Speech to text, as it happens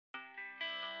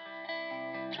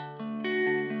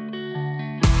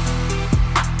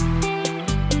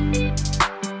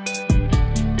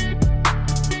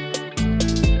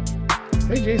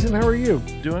Jason, how are you?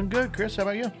 Doing good, Chris. How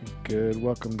about you? Good.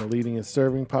 Welcome to Leading and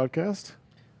Serving podcast.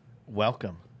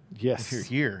 Welcome. Yes. You're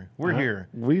here. We're here.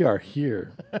 We are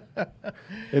here.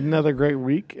 Another great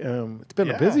week. It's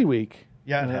been a busy week.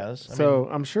 Yeah, it has.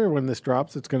 I'm sure when this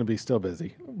drops, it's going to be still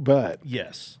busy. But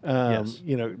yes.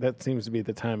 you know, that seems to be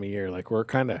the time of year. Like we're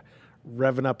kind of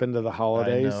revving up into the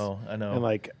holidays. I know. And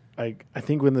like, I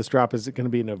think when this drop is going to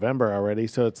be November already.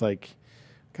 So it's like,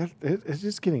 God, it's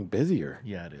just getting busier.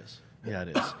 Yeah, it is.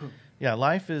 Yeah,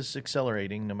 life is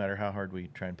accelerating no matter how hard we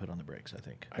try and put on the brakes, I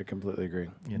think. I completely agree.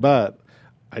 Yeah. But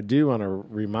I do want to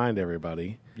remind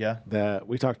everybody that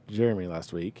we talked to Jeremy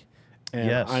last week.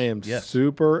 And I am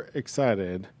super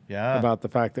excited about the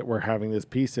fact that we're having this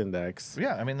peace index.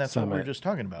 Yeah, I mean, that's summit. what we were just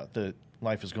talking about. The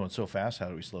life is going so fast. How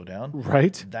do we slow down?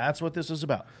 Right. That's what this is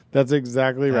about. That's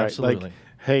exactly right. Absolutely. Like,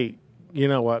 hey, you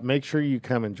know what? Make sure you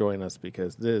come and join us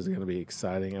because this is going to be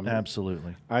exciting. I mean,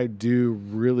 Absolutely. I do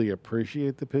really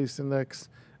appreciate the peace index.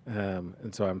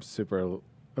 And so I'm super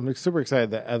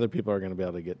excited that other people are going to be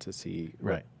able to get to see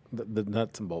the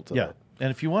nuts and bolts of it.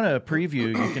 And if you want a preview,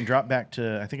 you can drop back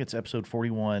to, I think it's episode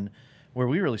 41, where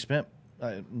we really spent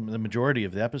the majority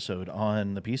of the episode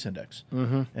on the peace index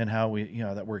and how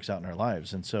that works out in our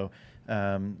lives. And so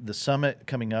the summit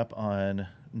coming up on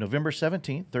November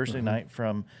 17th, Thursday night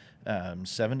from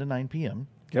 7 to 9 p.m.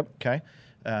 Yep. Okay.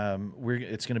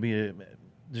 There's going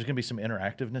to be some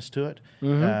interactiveness to it,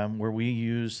 where we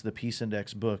use the Peace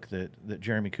Index book that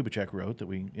Jeremy Kubicek wrote that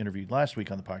we interviewed last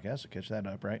week on the podcast. So catch that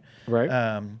up, right?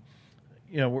 Right.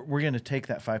 We're going to take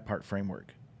that 5-part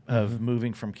framework of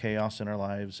moving from chaos in our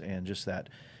lives and just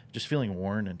feeling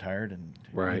worn and tired and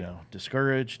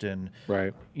discouraged and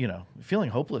feeling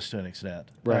hopeless to an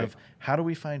extent. Right. Of how do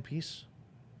we find peace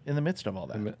in the midst of all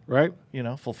that? Right.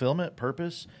 Fulfillment,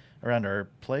 purpose around our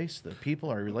place, the people,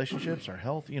 our relationships, our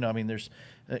health. There's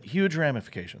huge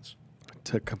ramifications.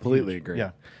 To completely agree.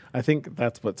 Yeah. I think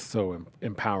that's what's so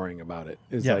empowering about it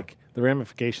is like the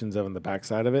ramifications of on the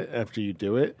backside of it after you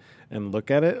do it and look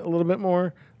at it a little bit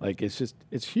more. Like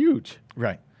it's huge.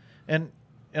 Right. And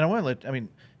I want to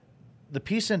the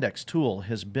Peace Index tool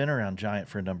has been around Giant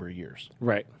for a number of years.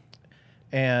 Right.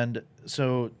 And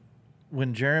so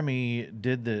when Jeremy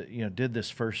did this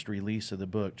first release of the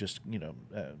book, the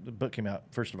book came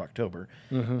out 1st of October.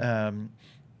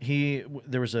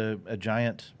 There was a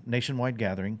giant nationwide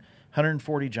gathering.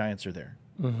 140 giants are there.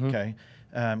 Okay,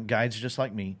 guides just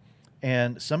like me,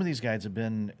 and some of these guides have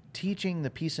been teaching the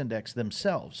Peace Index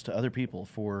themselves to other people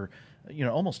for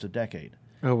almost a decade.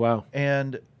 Oh wow!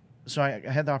 And so I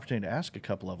had the opportunity to ask a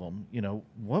couple of them.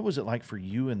 What was it like for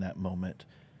you in that moment,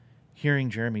 hearing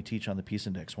Jeremy teach on the Peace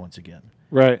Index once again?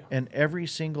 Right. And every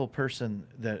single person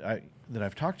that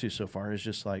I've talked to so far is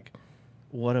just like,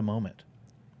 what a moment.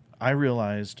 I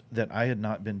realized that I had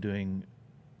not been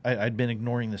I'd been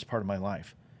ignoring this part of my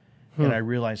life. And I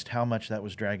realized how much that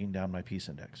was dragging down my Peace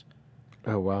Index.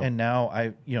 Oh, wow. And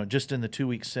now just in the 2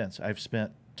 weeks since, I've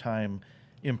spent time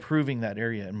improving that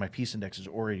area and my Peace Index is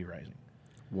already rising.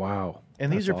 Wow.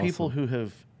 And these are people who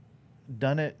have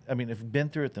done it. Have been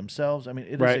through it themselves. It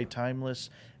is a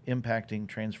timeless, impacting,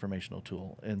 transformational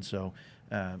tool. And so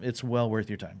it's well worth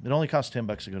your time. It only costs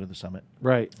 $10 to go to the summit.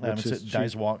 Right. It's at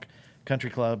Dice Walk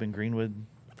Country Club in Greenwood.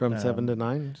 From 7 to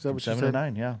 9? Is that what you said? 7 to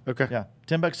 9, yeah. Okay. Yeah.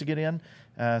 $10 to get in.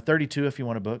 32 if you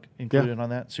want to book included on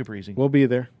that. Super easy. We'll be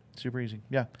there. Super easy.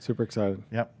 Yeah. Super excited.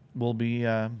 Yep. We'll be,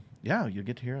 you'll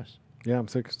get to hear us. Yeah, I'm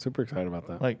super excited about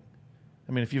that.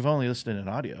 If you've only listened in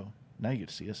audio, now you get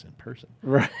to see us in person.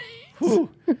 Right. Whew.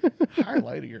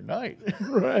 Highlight of your night.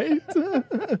 Right.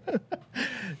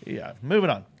 Yeah.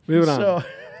 Moving on.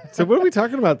 So what are we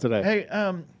talking about today? Hey,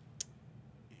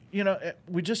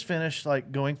 we just finished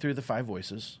going through the 5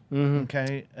 voices.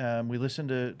 Okay. We listened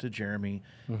to Jeremy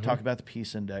talk about the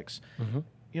Peace Index.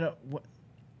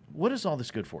 What is all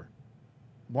this good for?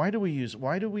 Why is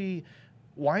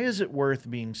it worth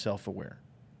being self-aware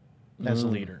as a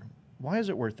leader? Why is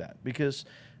it worth that? Because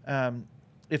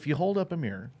if you hold up a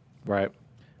mirror, right,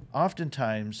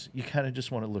 oftentimes you kind of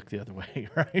just want to look the other way,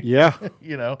 right? Yeah.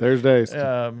 There's days.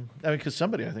 Because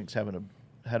somebody I think's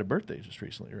had a birthday just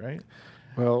recently, right?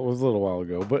 Well, it was a little while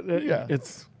ago, but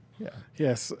it's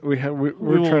yes, we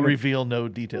will trying to reveal no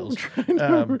details.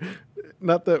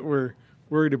 Not that we're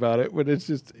worried about it, but it's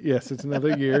just it's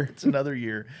another year. It's another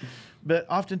year. But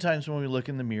oftentimes when we look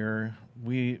in the mirror,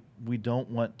 we don't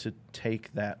want to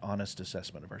take that honest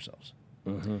assessment of ourselves.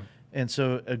 And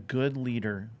so a good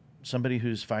leader, somebody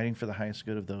who's fighting for the highest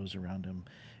good of those around him,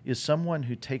 is someone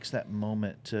who takes that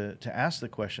moment to ask the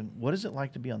question, what is it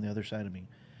like to be on the other side of me?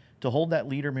 To hold that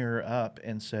leader mirror up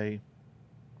and say,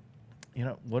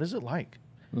 what is it like?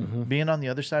 being on the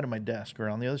other side of my desk or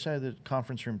on the other side of the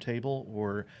conference room table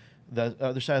or the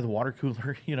other side of the water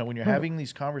cooler, when you're having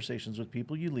these conversations with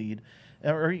people you lead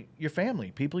or your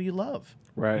family, people you love,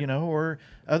 right? Or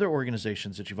other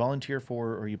organizations that you volunteer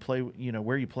for or you play,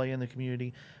 where you play in the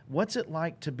community. What's it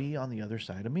like to be on the other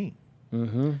side of me?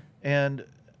 Mm-hmm. And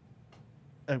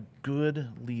a good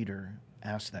leader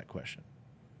asks that question.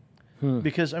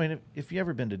 Because, if you've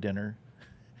ever been to dinner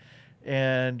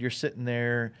and you're sitting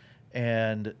there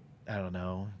and, I don't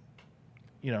know,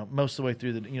 most of the way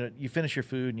through you finish your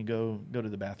food and you go to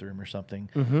the bathroom or something.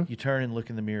 You turn and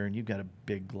look in the mirror and you've got a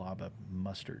big glob of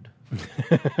mustard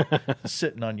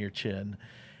sitting on your chin.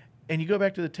 And you go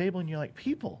back to the table and you're like,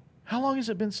 people, how long has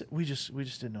it been? We just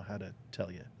didn't know how to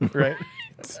tell you, right?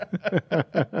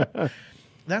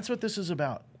 That's what this is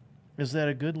about, is that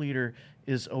a good leader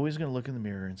is always going to look in the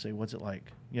mirror and say, what's it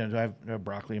like? Do I have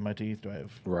broccoli in my teeth? Do I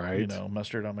have,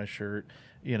 mustard on my shirt?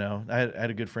 I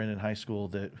had a good friend in high school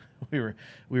that we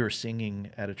were singing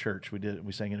at a church.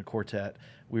 We sang in a quartet.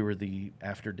 We were the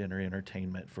after dinner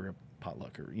entertainment for a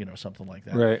potluck or, something like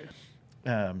that.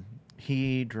 Right.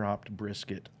 He dropped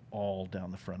brisket all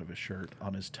down the front of his shirt,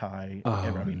 on his tie.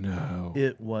 Oh, no.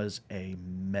 It was a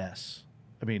mess.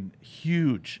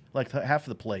 Huge, like half of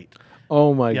the plate.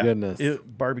 Oh my goodness!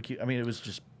 Barbecue. It was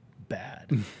just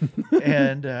bad.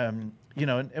 And and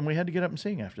we had to get up and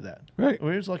sing after that. Right. It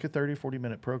was like a 30,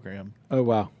 40-minute program. Oh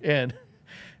wow! And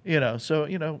so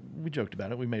we joked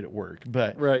about it. We made it work.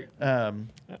 But right.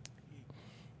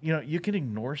 You can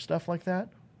ignore stuff like that,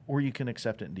 or you can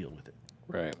accept it and deal with it.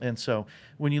 Right. And so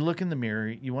when you look in the mirror,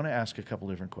 you want to ask a couple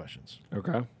different questions.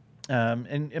 Okay.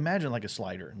 And imagine like a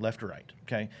slider, left or right,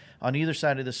 okay? On either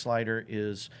side of the slider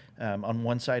is, on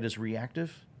one side is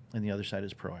reactive, and the other side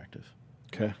is proactive.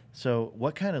 Okay. So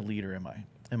what kind of leader am I?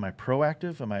 Am I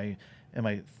proactive? Am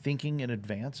I thinking in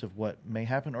advance of what may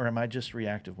happen, or am I just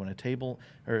reactive? When a table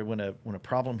or when a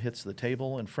problem hits the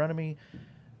table in front of me,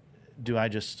 do I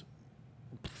just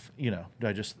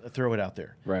throw it out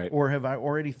there? Right. Or have I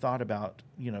already thought about,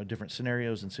 different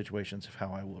scenarios and situations of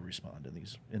how I will respond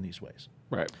in these ways?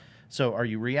 Right. So are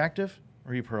you reactive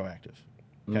or are you proactive?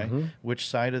 Okay. Mm-hmm. Which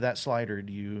side of that slider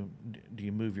do you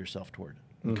move yourself toward?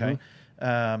 Okay.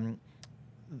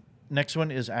 Next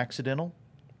one is accidental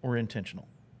or intentional.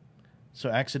 So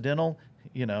accidental,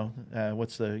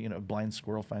 what's the, blind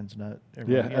squirrel finds nut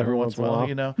every once in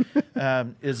a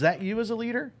while. Is that you as a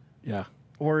leader? Yeah.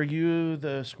 Or are you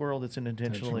the squirrel that's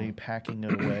intentionally packing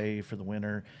it away for the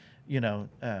winter?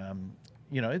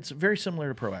 It's very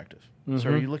similar to proactive. Mm-hmm.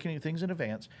 So are you looking at things in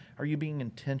advance? Are you being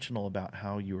intentional about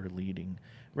how you are leading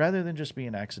rather than just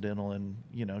being accidental and,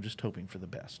 just hoping for the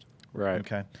best? Right.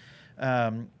 Okay.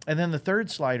 And then the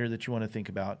third slider that you want to think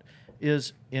about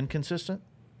is inconsistent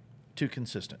to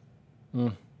consistent.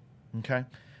 Mm. Okay.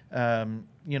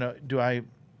 Do I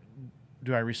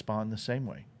respond the same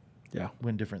way? Yeah.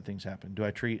 When different things happen, do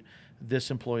I treat this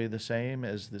employee the same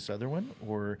as this other one,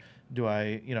 or do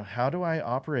I, how do I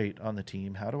operate on the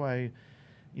team? How do I,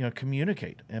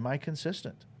 communicate? Am I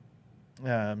consistent?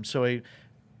 So a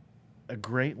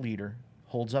great leader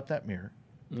holds up that mirror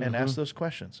and asks those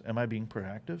questions. Am I being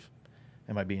proactive?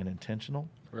 Am I being intentional?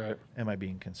 Right. Am I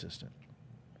being consistent?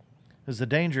 Because the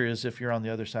danger is if you're on the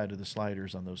other side of the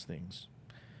sliders on those things,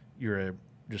 you're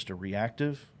just a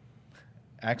reactive.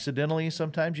 Accidentally,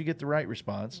 sometimes you get the right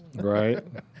response. Right.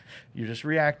 You're just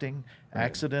reacting,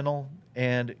 accidental,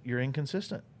 and you're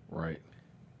inconsistent. Right.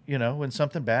 When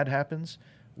something bad happens,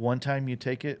 one time you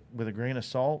take it with a grain of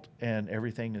salt and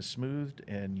everything is smoothed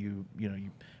and you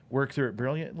work through it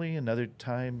brilliantly. Another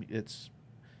time it's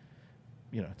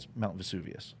Mount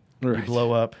Vesuvius. Right. You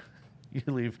blow up, you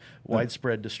leave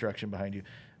widespread destruction behind you.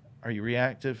 Are you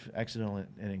reactive, accidental,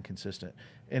 and inconsistent?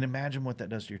 And imagine what that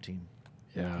does to your team.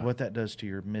 Yeah. What that does to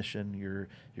your mission, your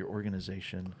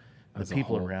organization, the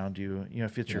people around you.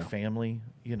 If it's your family,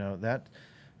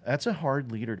 that's a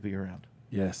hard leader to be around.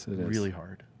 Yes, it is. Really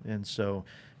hard. And so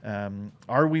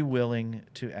are we willing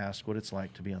to ask what it's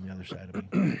like to be on the other side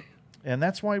of me? And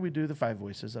that's why we do the 5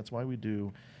 voices. That's why we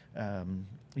do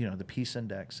the Peace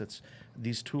Index.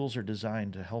 These tools are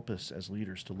designed to help us as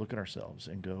leaders to look at ourselves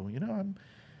and go,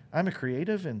 I'm a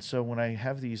creative, and so when I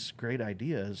have these great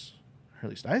ideas, or at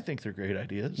least I think they're great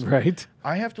ideas. Right.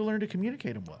 I have to learn to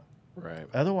communicate them well. Right.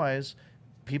 Otherwise,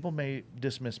 people may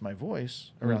dismiss my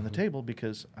voice around the table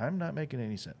because I'm not making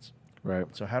any sense. Right.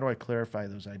 So how do I clarify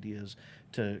those ideas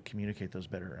to communicate those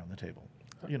better around the table?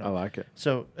 I like it.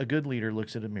 So a good leader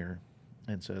looks at a mirror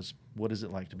and says, what is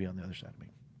it like to be on the other side of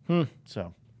me?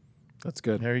 So that's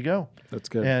good. There you go. That's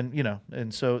good. And,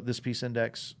 and so this Peace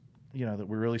Index, that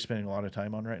we're really spending a lot of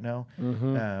time on right now,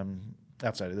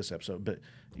 outside of this episode, but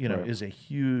is a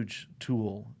huge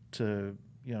tool to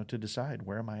decide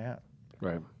where am I at,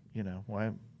 right?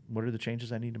 What are the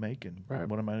changes I need to make, and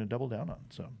what am I going to double down on?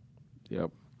 So,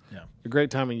 yep, yeah, a great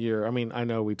time of year. I mean, I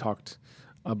know we talked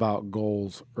about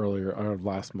goals earlier or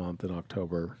last month in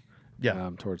October.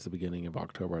 Yeah, towards the beginning of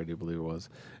October, I do believe it was,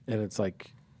 and it's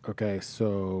like, okay,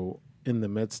 so in the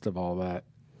midst of all that,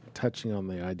 touching on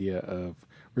the idea of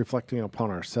reflecting upon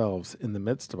ourselves in the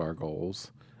midst of our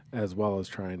goals, as well as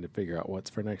trying to figure out what's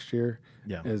for next year.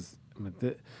 Yeah,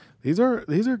 these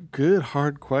are good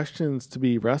hard questions to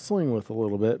be wrestling with a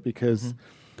little bit because,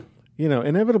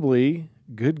 inevitably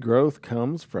good growth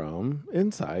comes from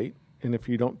insight, and if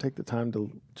you don't take the time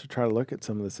to try to look at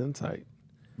some of this insight,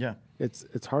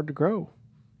 it's hard to grow.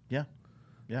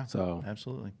 Yeah. So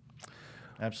absolutely.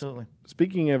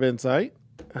 Speaking of insight,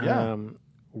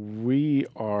 we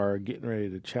are getting ready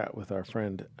to chat with our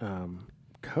friend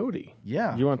Cody.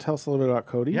 Yeah. You want to tell us a little bit about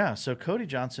Cody? Yeah. So Cody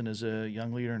Johnson is a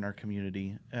young leader in our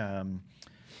community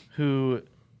who,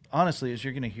 honestly, as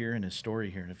you're going to hear in his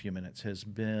story here in a few minutes, has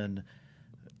been,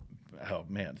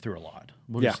 through a lot.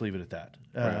 We'll just leave it at that.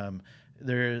 Right.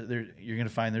 You're going to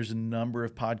find there's a number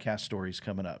of podcast stories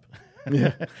coming up.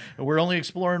 Yeah, we're only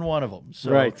exploring one of them.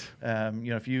 So, right.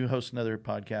 If you host another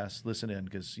podcast, listen in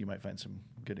because you might find some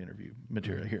good interview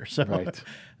material here. So, right.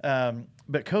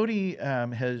 But Cody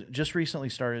has just recently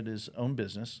started his own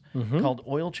business called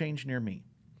Oil Change Near Me,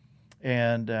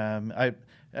 and I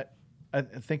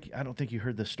don't think you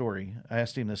heard this story. I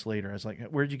asked him this later. I was like,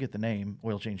 "Where'd you get the name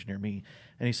Oil Change Near Me?"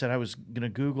 And he said, "I was going to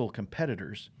Google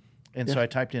competitors, and so I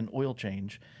typed in oil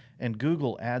change, and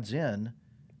Google adds in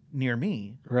near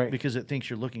me, right? Because it thinks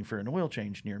you're looking for an oil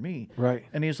change near me, right?"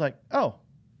 And he's like, "Oh,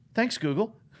 thanks,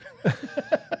 Google."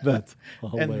 That's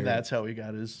hilarious. And that's how he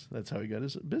got his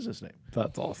business name.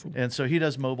 That's awesome. And so he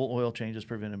does mobile oil changes,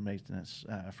 preventive maintenance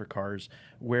for cars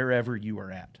wherever you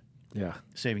are at. Yeah,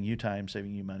 saving you time,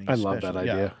 saving you money. I love that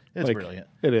idea. Yeah, it's brilliant.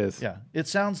 It is. Yeah, it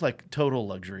sounds like total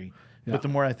luxury, but the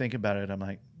more I think about it, I'm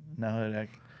like, no.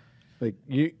 Like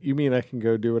you mean I can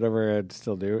go do whatever I'd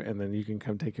still do, and then you can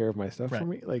come take care of my stuff for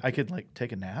me? Like I could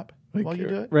take a nap while you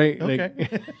do it, right?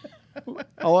 Okay.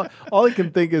 all I can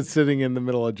think is sitting in the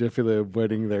middle of Jiffy Lube,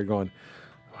 waiting there, going,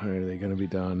 "When are they going to be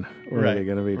done? When are they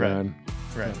going to be done?"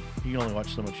 Right. You can only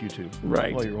watch so much YouTube.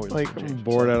 Right. While you're I'm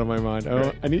bored out of my mind.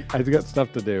 I've got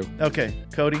stuff to do. Okay,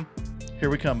 Cody,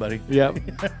 here we come, buddy. Yep.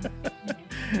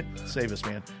 Save us,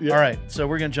 man. Yep. All right, so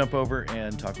we're going to jump over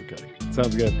and talk with Cody.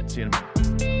 Sounds good. See you in a minute.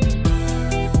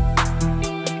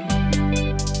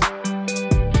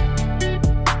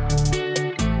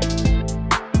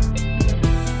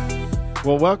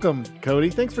 Well, welcome,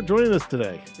 Cody. Thanks for joining us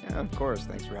today. Yeah, of course.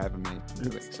 Thanks for having me. I'm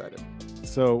really excited.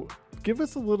 So, give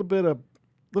us a little bit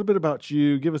about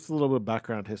you. Give us a little bit of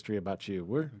background history about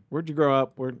you. Where'd you grow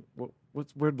up?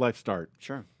 Where'd life start?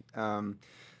 Sure. I'm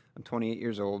 28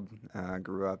 years old.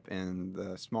 Grew up in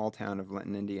the small town of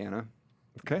Linton, Indiana.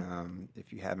 Okay.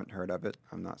 If you haven't heard of it,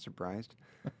 I'm not surprised.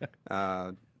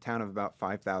 Town of about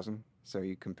 5,000. So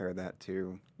you compare that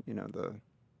to the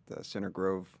Center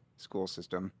Grove school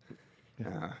system.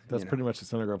 That's pretty much the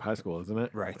Center Grove High School, isn't it?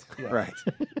 Right. Yeah. Right.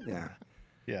 Yeah.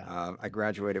 Yeah. I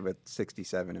graduated with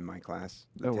 67 in my class.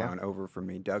 The town over from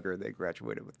me, Duggar, they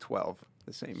graduated with 12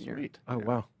 the same year. Sweet. Oh,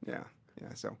 wow. Yeah.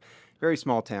 Yeah. So very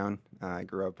small town. I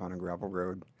grew up on a gravel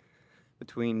road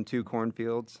between two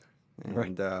cornfields.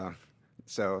 And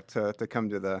so to come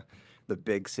to the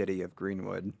big city of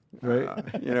Greenwood,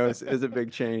 is a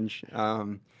big change.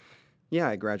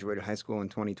 I graduated high school in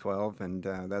 2012, and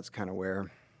that's kind of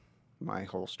where my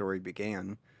whole story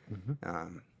began.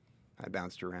 Mm-hmm. I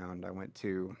bounced around. I went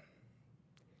to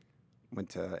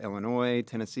Illinois,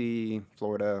 Tennessee,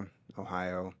 Florida,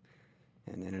 Ohio,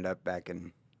 and ended up back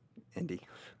in Indy.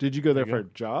 Did you go there for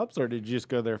jobs, or did you just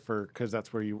go there because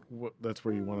that's where you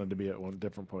wanted to be at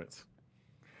different points?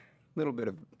 A little bit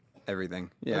of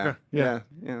everything. Yeah. Okay. Yeah.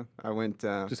 Yeah. I went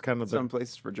just kind of some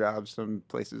places for jobs, some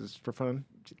places for fun.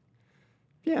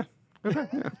 Yeah. Okay.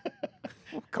 Yeah.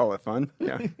 We'll call it fun.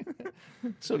 Yeah.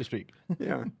 So to speak.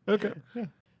 Yeah. Okay. Yeah.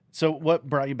 So what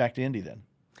brought you back to Indy then?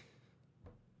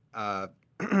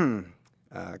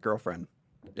 Girlfriend.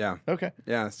 Yeah. Okay.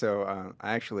 Yeah. So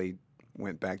I actually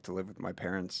went back to live with my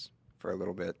parents for a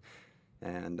little bit,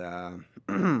 and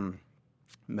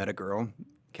met a girl,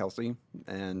 Kelsey,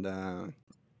 and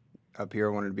up here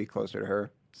I wanted to be closer to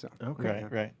her. So okay.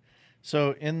 Right.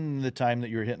 So in the time that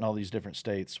you were hitting all these different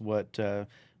states, what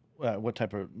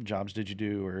type of jobs did you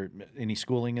do, or any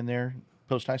schooling in there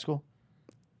post high school?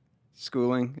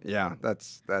 Schooling, yeah,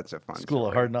 that's a fun School story.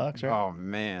 of Hard Knocks, right? Oh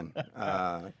man,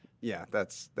 yeah,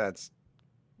 that's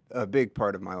a big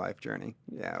part of my life journey.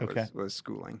 Yeah, Okay. was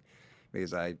schooling,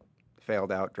 because I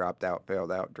failed out, dropped out,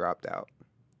 failed out, dropped out,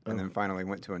 and then finally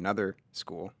went to another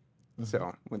school.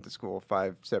 So went to school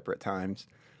 5 separate times.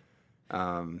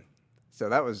 So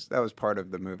that was part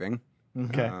of the moving.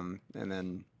 Okay. And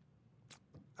then,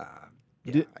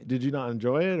 Did you not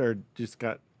enjoy it, or just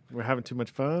we're having too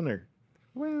much fun, or?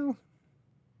 well,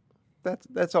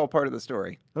 that's all part of the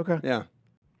story. Okay. Yeah,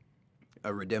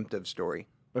 a redemptive story.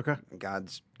 Okay.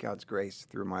 God's grace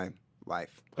through my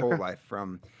whole life,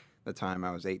 from the time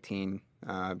I was 18,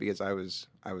 because I was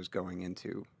going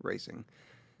into racing,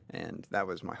 and that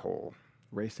was my whole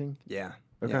Racing. yeah,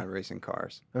 racing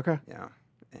cars. Okay. Yeah,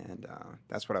 and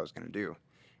that's what I was going to do,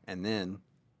 and then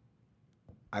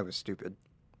I was stupid,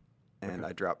 and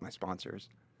I dropped my sponsors,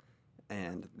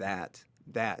 and that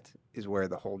is where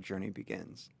the whole journey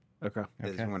begins. Okay.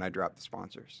 Is when I dropped the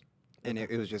sponsors, and it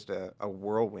was just a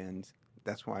whirlwind.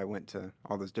 That's why I went to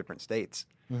all those different states.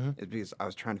 Is because I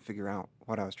was trying to figure out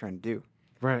what I was trying to do.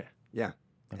 Right. Yeah.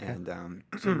 Okay. And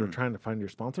So you were trying to find your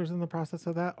sponsors in the process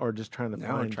of that, or just trying to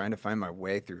trying to find my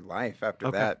way through life after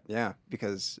that. Yeah,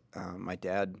 because my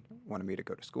dad wanted me to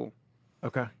go to school.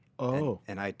 Okay. Oh,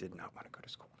 and I did not want to go to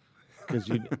school. because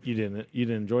you didn't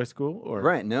enjoy school, or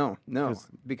Right? No,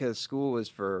 because school was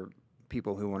for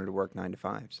people who wanted to work 9 to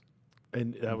 5s.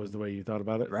 and that was the way you thought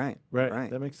about it. Right. Right.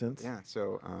 That makes sense. Yeah.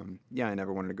 So I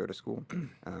never wanted to go to school.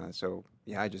 So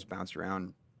I just bounced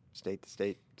around state to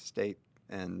state to state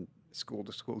and school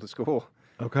to school to school.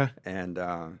 Okay. And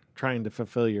Trying to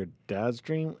fulfill your dad's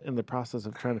dream in the process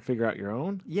of trying to figure out your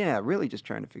own. yeah, really just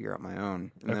trying to figure out my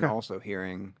own, and then Okay. also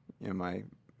hearing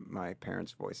my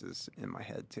parents' voices in my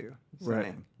head too, saying,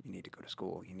 Right. "You need to go to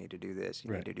school. You need to do this.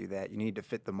 You Right. need to do that. You need to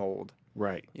fit the mold."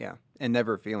 Right. Yeah, and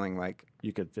never feeling like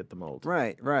You could fit the mold.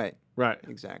 right, Right.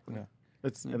 exactly. Yeah.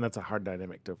 And that's a hard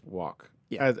dynamic to walk.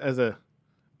 Yeah.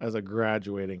 As a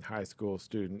graduating high school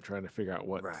student trying to figure out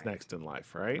what's Right. next in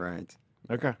life, right? Right.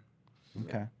 Okay.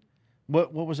 Okay.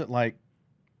 What was it like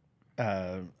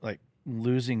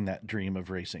losing that dream of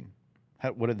racing?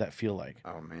 What did that feel like?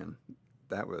 Oh man,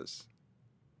 that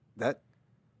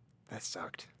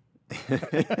sucked.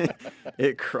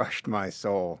 It crushed my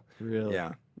soul. Really?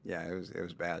 Yeah, it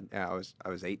was bad. Yeah, I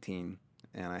was 18,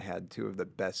 and I had 2 of the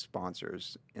best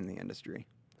sponsors in the industry,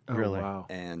 Oh, Really? wow.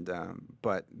 and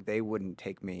but they wouldn't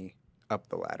take me up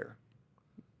the ladder.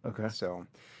 Okay. So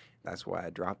that's why I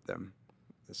dropped them.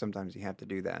 Sometimes you have to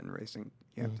do that in racing.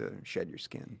 You have to shed your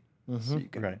skin so you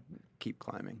can Right. keep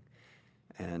climbing.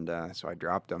 And so I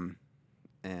dropped them,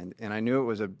 and I knew it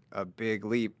was a big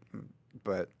leap,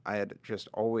 but I had just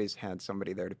always had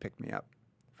somebody there to pick me up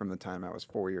from the time I was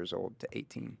 4 years old to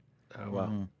 18. Oh,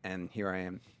 wow. And here I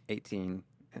am, 18,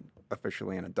 and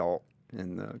officially an adult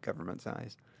in the government's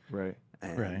eyes. Right.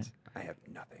 And Right. I have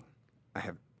nothing. I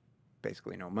have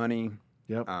basically no money.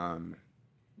 Yep.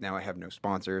 Now I have no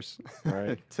sponsors.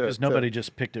 Right. Because nobody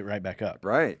just picked it right back up.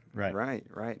 Right.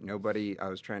 Right. Nobody. I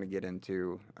was trying to get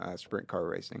into sprint car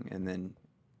racing and then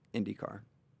IndyCar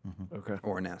Okay.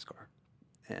 or NASCAR,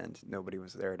 and nobody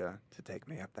was there to take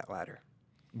me up that ladder.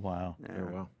 Wow. Yeah, Oh,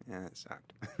 wow. Yeah, it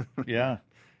sucked. Yeah.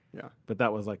 Yeah. But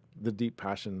that was like the deep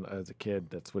passion as a kid.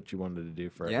 That's what you wanted to do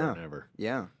forever Yeah. and ever.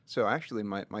 Yeah. So actually,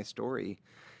 my story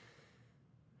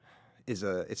is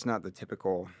it's not the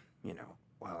typical,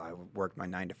 well, I worked my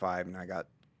 9 to 5 and I got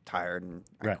tired and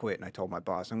I Right. quit and I told my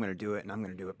boss, I'm going to do it and I'm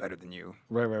going to do it better than you.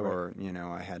 Right. Or,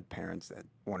 I had parents that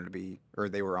wanted to be, or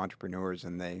they were entrepreneurs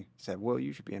and they said, well,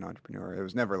 you should be an entrepreneur. It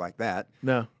was never like that.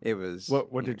 No. It was.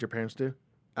 What did your parents do?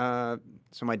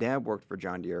 So my dad worked for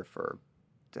John Deere for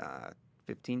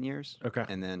 15 years. Okay.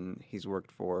 And then he's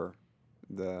worked for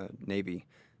the Navy,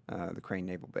 the Crane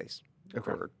Naval Base, Okay.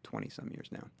 for 20 some years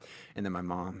now. And then my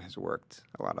mom has worked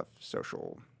a lot of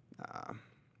social,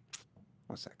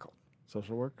 what's that called?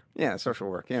 Social work? Yeah, social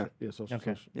work. Yeah. Yeah, social.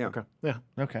 Okay. Yeah. Okay. Yeah.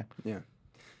 Okay. Yeah.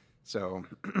 So,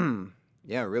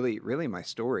 yeah, really my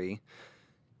story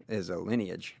is a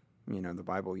lineage. The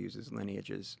Bible uses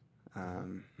lineages.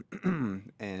 And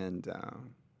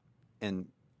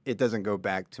it doesn't go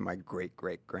back to my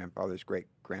great-great-grandfather's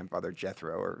great-grandfather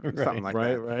Jethro or something like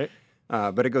that. Right.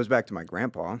 But it goes back to my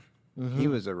grandpa. Mm-hmm. He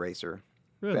was a racer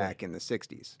Really? back in the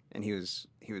 60s, and he was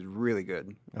really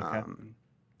good. Okay.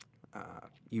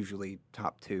 Usually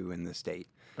top 2 in the state.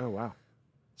 Oh, wow.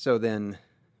 So then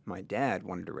my dad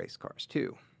wanted to race cars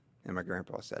too. And my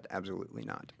grandpa said, absolutely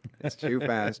not. It's too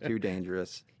fast, too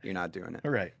dangerous. You're not doing it.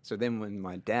 All right. So then when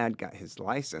my dad got his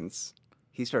license,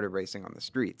 he started racing on the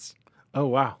streets. Oh,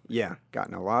 wow. Yeah, got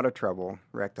in a lot of trouble,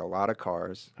 wrecked a lot of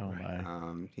cars. Oh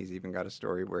my. He's even got a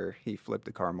story where he flipped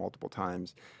the car multiple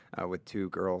times with 2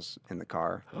 girls in the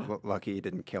car. Lucky he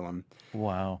didn't kill them.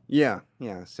 Wow. Yeah,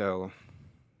 yeah. So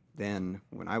then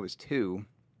when I was 2,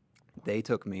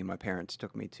 my parents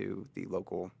took me to the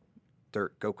local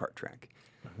dirt go-kart track.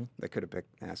 They could have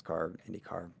picked NASCAR,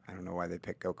 IndyCar. I don't know why they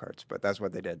picked go-karts, but that's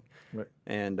what they did. Right.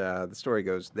 And the story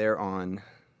goes, they're on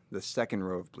the second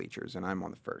row of bleachers, and I'm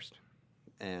on the first.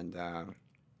 And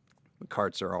the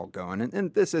carts are all going.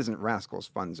 And this isn't Rascal's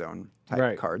Fun Zone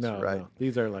type carts, no, right? No.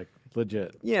 These are like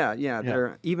legit. Yeah.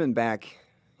 They're even back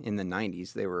in the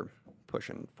 90s, they were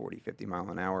pushing 40, 50 mile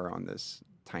an hour on this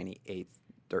tiny 8th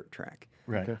dirt track.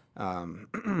 Right.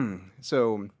 Okay.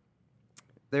 So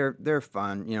they're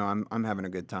fun. You know, I'm having a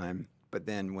good time. But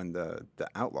then when the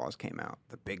Outlaws came out,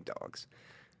 the big dogs,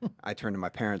 I turned to my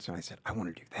parents and I said, I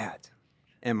want to do that.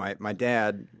 And my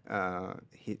dad,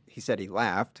 he said he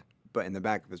laughed, but in the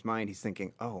back of his mind, he's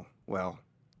thinking, oh, well,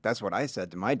 that's what I said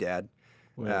to my dad.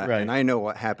 Right. And I know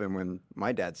what happened when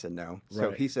my dad said no. So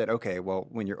Right. he said, okay, well,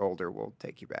 when you're older, we'll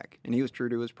take you back. And he was true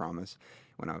to his promise.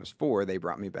 When I was 4, they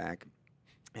brought me back,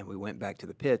 and we went back to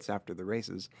the pits after the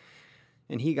races.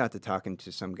 And he got to talking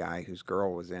to some guy whose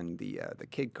girl was in the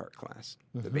kid kart class,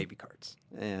 the baby karts.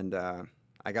 And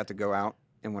I got to go out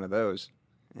in one of those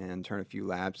and turn a few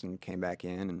laps and came back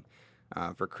in.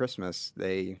 And for Christmas,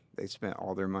 they spent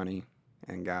all their money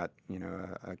and got, you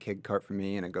know, a kid kart for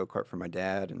me and a go-kart for my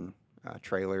dad and a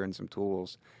trailer and some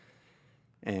tools.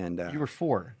 And You were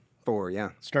 4, 4, yeah.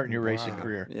 starting your racing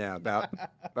career. Yeah, about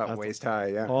waist high,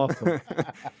 yeah. Awesome.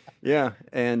 Yeah,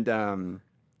 and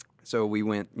so we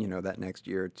went, you know, that next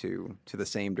year to the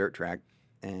same dirt track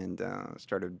and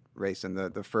started racing.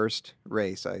 The first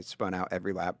race, I spun out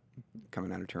every lap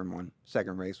coming out of turn 1.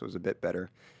 Second race was a bit better.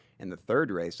 And the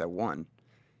third race, I won.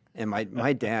 And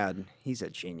my dad, he's a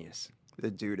genius.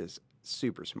 The dude is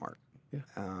super smart. Yeah.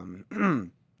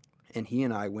 And he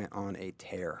and I went on a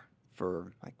tear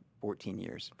for like 14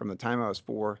 years. From the time I was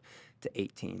 4 to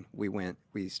 18,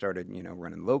 we started, you know,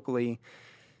 running locally,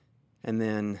 and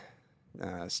then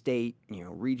state, you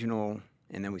know, regional,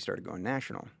 and then we started going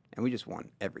national, and we just won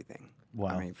everything. Wow.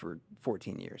 I mean, for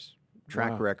 14 years.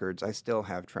 Track Wow. records, I still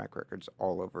have track records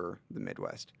all over the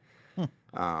Midwest.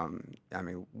 I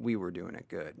mean, we were doing it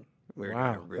good. We were doing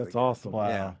Wow. it really That's good. awesome.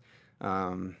 Wow.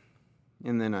 Yeah.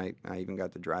 And then I even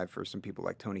got to drive for some people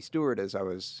like Tony Stewart as I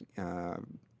was,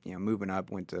 you know, moving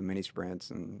up, went to mini sprints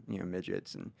and, you know,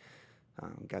 midgets, and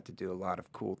got to do a lot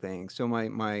of cool things. So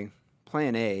my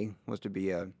plan A was to be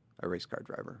a race car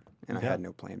driver, and I had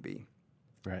no plan B.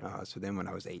 Right. So then when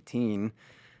I was 18,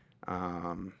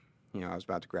 you know, I was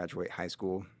about to graduate high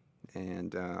school,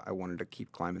 and I wanted to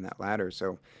keep climbing that ladder.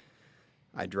 So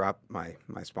I dropped my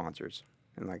sponsors.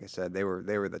 And like I said, they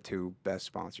were the 2 best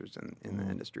sponsors in the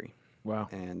industry. Wow.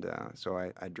 And so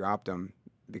I dropped them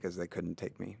because they couldn't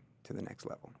take me to the next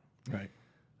level. Right.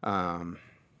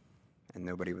 And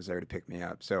nobody was there to pick me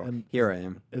up. So And here I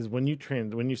am. Is when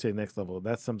you say next level,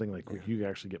 that's something like where you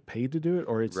actually get paid to do it,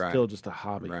 or it's Right. still just a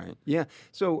hobby? Right. Yeah.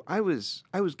 So I was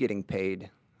getting paid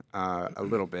a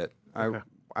little bit. Okay.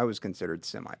 I was considered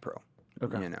semi-pro.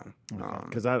 Okay. You know.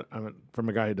 Because I'm from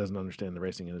a guy who doesn't understand the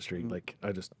racing industry. Like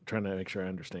I just trying to make sure I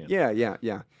understand.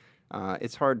 Yeah.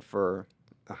 It's hard for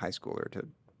a high schooler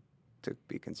to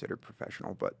be considered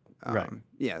professional, but Right.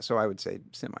 yeah. So I would say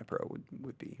semi-pro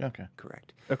would be Okay.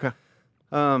 correct. Okay.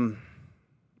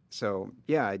 So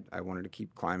yeah, I wanted to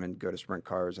keep climbing, go to sprint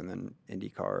cars, and then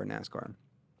IndyCar or NASCAR.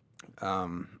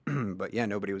 But yeah,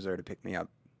 nobody was there to pick me up.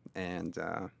 And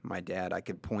my dad, I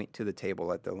could point to the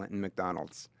table at the Linton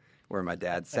McDonald's where my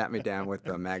dad sat me down with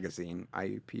the magazine,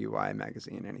 IUPUI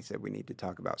magazine, and he said, we need to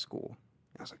talk about school.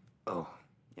 And I was like, oh,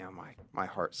 you know, my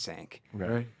heart sank.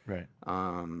 Right. Right.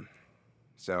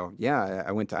 So yeah,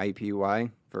 I went to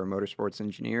IUPUI for motorsports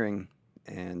engineering,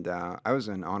 and I was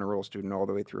an honor roll student all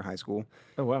the way through high school.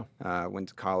 Oh wow. Went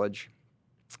to college,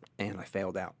 and I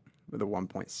failed out with a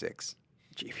 1.6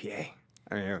 GPA.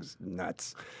 I mean, it was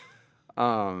nuts.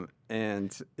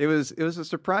 And it was a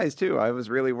surprise too. I was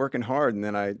really working hard, and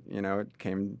then it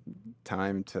came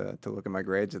time to look at my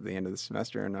grades at the end of the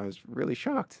semester, and I was really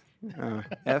shocked.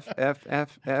 F.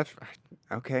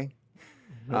 Okay.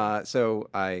 So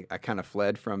I kind of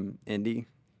fled from Indy,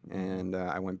 and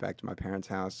I went back to my parents'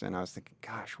 house, and I was thinking,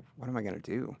 gosh, what am I going to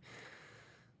do?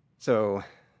 So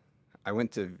I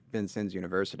went to Vincennes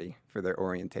University for their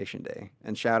orientation day,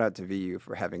 and shout out to VU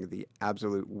for having the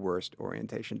absolute worst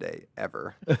orientation day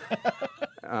ever.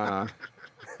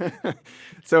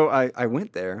 So I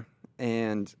went there,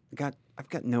 and I've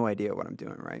got no idea what I'm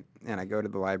doing, right? And I go to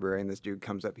the library, and this dude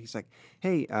comes up. He's like,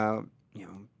 "Hey,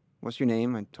 what's your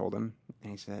name? I told him,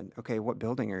 and he said, okay, what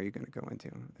building are you going to go into?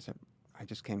 I said, I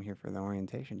just came here for the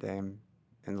orientation day. I'm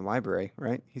in the library,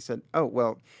 right? He said, oh,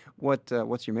 well, what's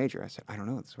your major? I said, I don't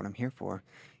know. That's what I'm here for.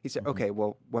 He said, okay,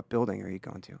 well, what building are you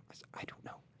going to? I said, I don't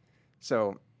know.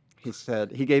 So he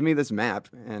said, he gave me this map,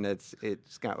 and it's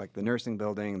got like the nursing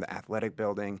building, the athletic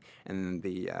building, and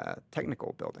the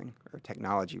technical building or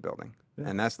technology building. Yeah.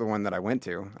 And that's the one that I went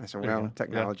to. I said, well,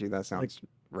 technology, that sounds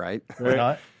right. Why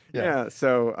not? Yeah.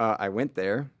 So I went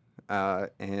there,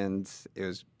 and it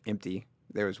was empty.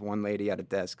 There was one lady at a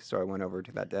desk, so I went over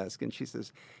to that desk, and she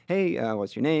says, hey,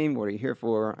 what's your name? What are you here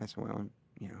for? I said, well, I'm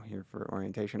here for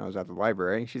orientation. I was at the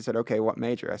library. She said, okay, what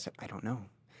major? I said, I don't know.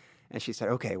 And she said,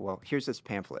 okay, well, here's this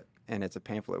pamphlet. And it's a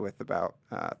pamphlet with about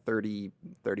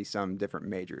 30-some different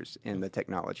majors in the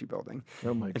technology building.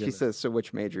 Oh, my goodness. And she says, so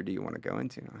which major do you want to go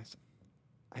into? I said,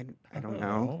 I don't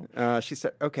know. She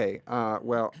said, okay,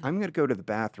 well, I'm going to go to the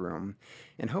bathroom.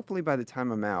 And hopefully by the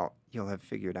time I'm out, you'll have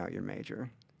figured out your major.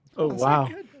 Oh, wow.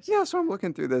 Yeah, so I'm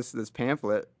looking through this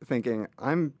pamphlet thinking,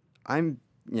 I'm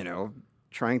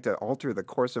trying to alter the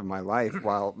course of my life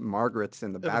while Margaret's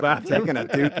in the bathroom taking a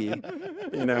dookie,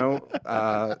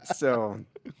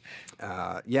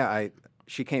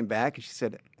 she came back and she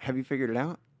said, have you figured it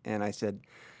out? And I said,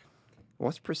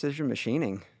 what's precision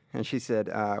machining? And she said,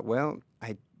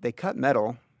 they cut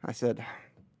metal. I said,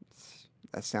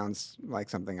 that sounds like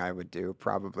something I would do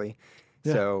probably.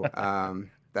 Yeah. So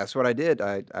that's what I did.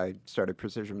 I started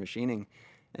precision machining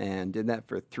and did that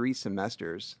for 3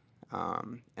 semesters.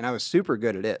 And I was super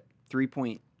good at it,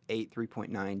 3.8, 3.9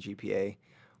 GPA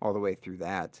all the way through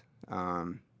that.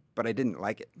 But I didn't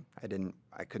like it.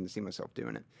 I couldn't see myself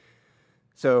doing it.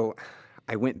 So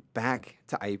I went back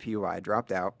to IUPUI. I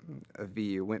dropped out of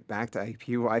VU, went back to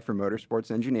IUPUI for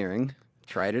motorsports engineering,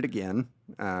 tried it again.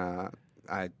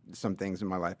 Some things in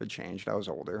my life had changed. I was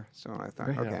older. So I thought,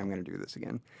 okay, I'm going to do this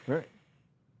again. Right.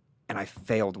 And I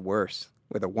failed worse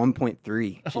with a 1.3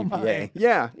 GPA. Oh my.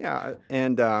 Yeah.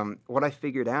 And what I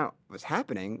figured out was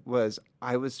happening was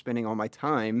I was spending all my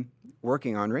time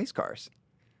working on race cars.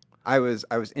 I was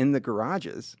in the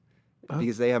garages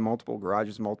because they have multiple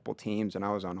garages, multiple teams, and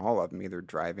I was on all of them, either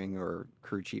driving or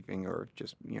crew chiefing or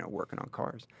just working on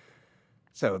cars.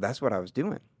 So that's what I was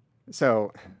doing.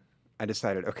 So I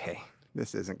decided, okay,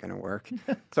 this isn't going to work.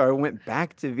 So I went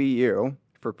back to VU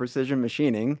for precision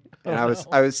machining, and I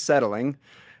was settling.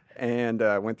 And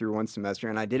went through one semester,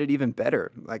 and I did it even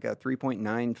better, like a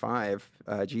 3.95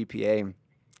 GPA,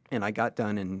 and I got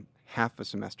done in half a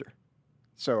semester.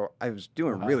 So I was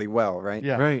doing really well, right?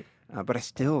 Yeah. Right. But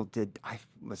I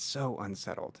was so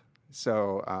unsettled.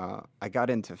 So I got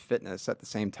into fitness at the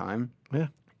same time. Yeah.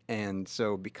 And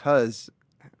so because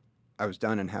I was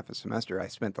done in half a semester, I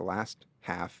spent the last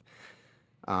half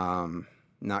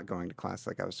not going to class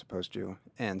like I was supposed to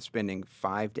and spending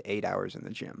 5 to 8 hours in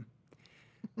the gym.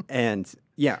 And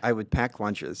yeah, I would pack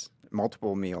lunches,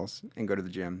 multiple meals, and go to the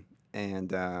gym.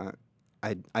 And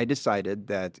I decided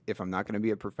that if I'm not going to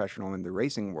be a professional in the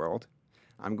racing world,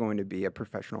 I'm going to be a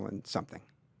professional in something.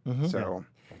 Mm-hmm. So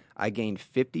I gained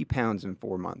 50 pounds in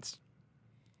 4 months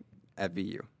at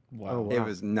VU. Wow. Oh, wow. It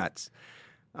was nuts.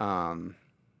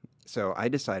 So I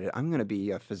decided I'm going to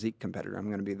be a physique competitor. I'm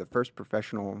going to be the first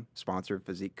professional sponsored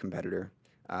physique competitor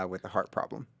with a heart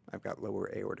problem. I've got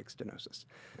lower aortic stenosis.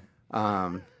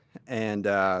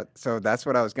 So that's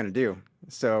what I was going to do.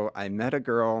 So I met a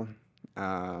girl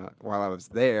while I was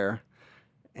there,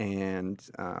 and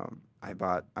I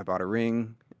bought a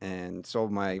ring and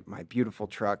sold my beautiful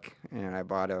truck, and I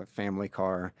bought a family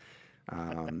car.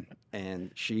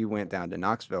 And she went down to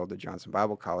Knoxville to Johnson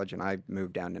Bible College, and I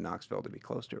moved down to Knoxville to be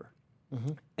close to her.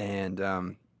 Mm-hmm.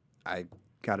 And I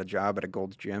got a job at a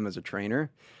Gold's Gym as a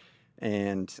trainer,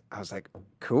 and I was like,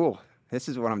 cool, this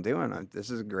is what I'm doing. This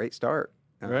is a great start.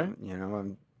 Right.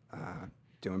 I'm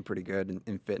doing pretty good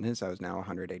in fitness. I was now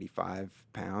 185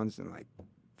 pounds and like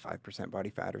 5% body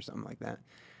fat or something like that.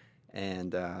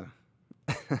 And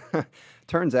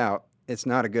turns out it's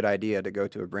not a good idea to go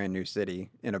to a brand new city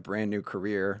in a brand new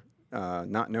career,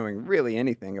 not knowing really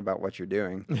anything about what you're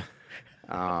doing.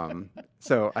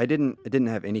 So I didn't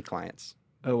have any clients.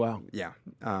 Oh, wow. Yeah.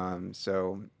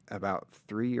 So about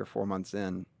 3 or 4 months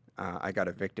in, I got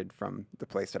evicted from the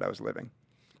place that I was living,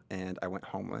 and I went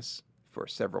homeless for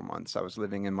several months. I was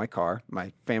living in my car,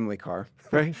 my family car.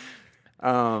 Right.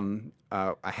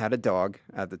 I had a dog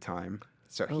at the time,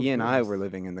 so he and I were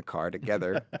living in the car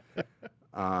together.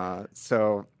 And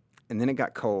then it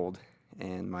got cold,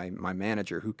 and my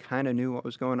manager, who kind of knew what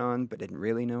was going on but didn't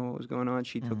really know what was going on,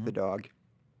 she took the dog,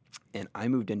 and I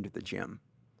moved into the gym.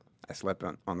 I slept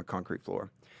on the concrete floor.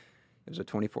 It was a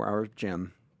 24-hour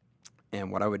gym,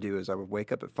 And what I would do is I would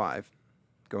wake up at 5,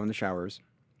 go in the shower,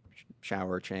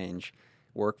 change,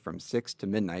 work from 6 to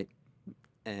midnight.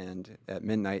 And at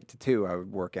midnight to 2, I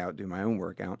would work out, do my own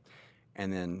workout,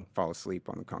 and then fall asleep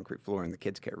on the concrete floor in the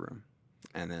kids' care room.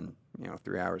 And then,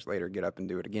 3 hours later, get up and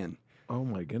do it again. Oh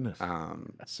my goodness.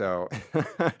 So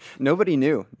nobody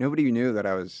knew that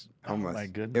I was homeless. Oh my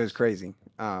goodness. It was crazy.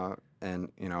 And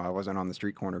I wasn't on the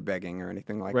street corner begging or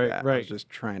anything like that. Right. I was just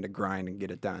trying to grind and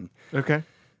get it done. Okay.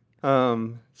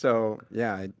 So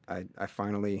yeah, I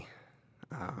finally,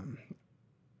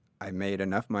 I made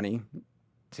enough money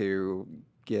to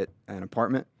get an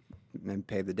apartment and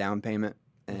pay the down payment.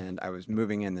 And I was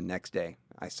moving in the next day.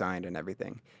 I signed and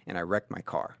everything, and I wrecked my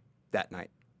car that night.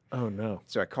 Oh no.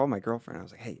 So I called my girlfriend. I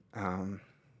was like, "Hey,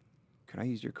 could I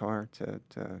use your car to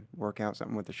work out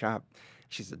something with the shop?"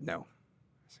 She said, "No."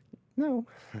 I said, "No."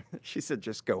 She said,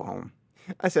 "Just go home."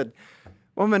 I said,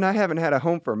 "Woman, I haven't had a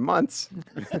home for months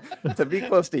to be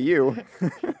close to you."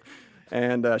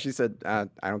 And she said, "I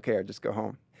don't care. Just go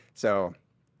home." So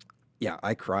yeah,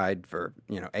 I cried for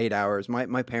 8 hours.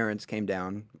 My parents came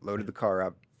down, loaded the car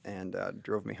up, and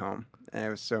drove me home. And it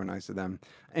was so nice of them.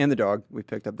 And the dog. We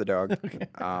picked up the dog. Okay.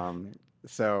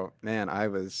 So man, I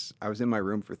was in my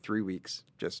room for 3 weeks,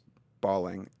 just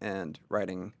bawling and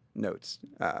writing notes,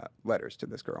 letters to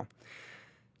this girl.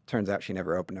 Turns out she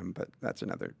never opened them, but that's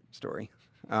another story.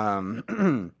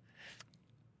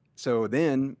 So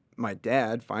then my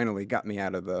dad finally got me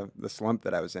out of the slump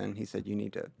that I was in. He said, "You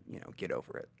need to, get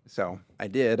over it." So I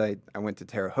did. I went to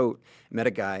Terre Haute, met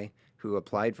a guy who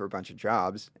applied for a bunch of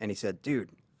jobs, and he said,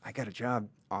 "Dude, I got a job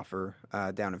offer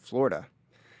down in Florida,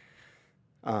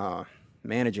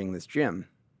 managing this gym."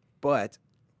 But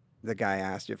the guy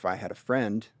asked if I had a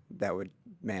friend that would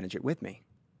manage it with me.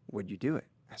 Would you do it?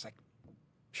 I was like,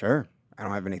 "Sure. I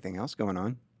don't have anything else going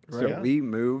on." Right. So we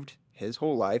moved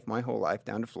my whole life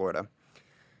down to Florida.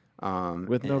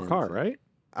 With no car, right?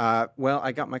 Well,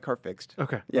 I got my car fixed.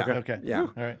 Okay. Yeah. Okay. Yeah.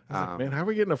 All right. Man, how are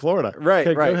we getting to Florida? Right,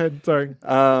 Okay, right. Go ahead. Sorry.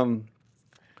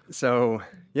 So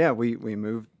yeah, we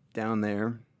moved down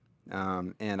there,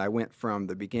 and I went from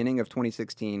the beginning of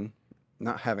 2016,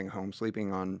 not having a home,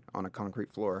 sleeping on a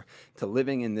concrete floor, to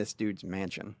living in this dude's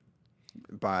mansion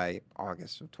by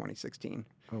August of 2016.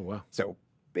 Oh wow. So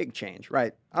big change,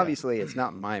 right? Yeah. Obviously, it's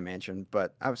not my mansion,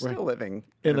 but I was still living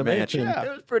in a a mansion. Yeah. It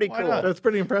was pretty cool. Not? That's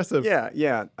pretty impressive.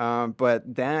 Yeah.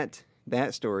 But that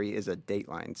story is a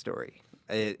Dateline story.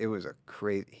 It was a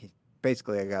crazy.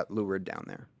 Basically, I got lured down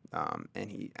there, and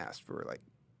he asked for like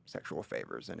sexual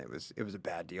favors, and it was a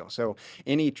bad deal. So,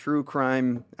 any true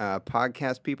crime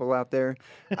podcast people out there,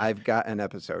 I've got an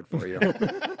episode for you.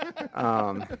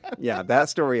 Yeah, that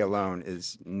story alone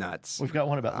is nuts. We've got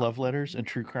one about love letters and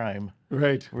true crime.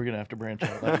 Right. We're gonna have to branch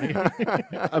out.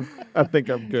 I think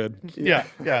I'm good.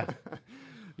 Yeah.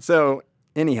 So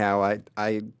anyhow,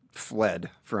 I fled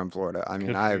from Florida. I mean,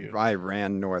 Good for you. I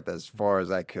ran north as far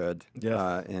as I could.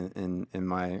 Yes. In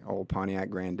my old Pontiac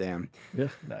Grand Dam. Yeah.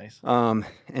 Nice.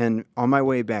 And on my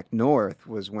way back north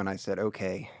was when I said,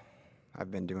 okay, I've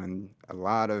been doing a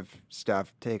lot of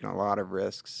stuff, taking a lot of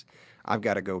risks. I've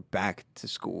got to go back to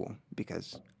school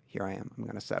because here I am. I'm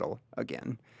going to settle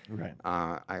again. Right.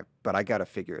 But I got to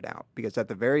figure it out because at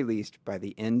the very least, by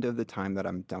the end of the time that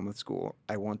I'm done with school,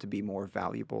 I want to be more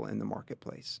valuable in the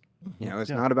marketplace. It's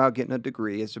not about getting a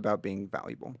degree. It's about being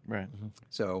valuable. Right.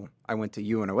 So I went to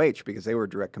UNOH because they were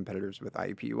direct competitors with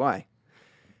IUPUI.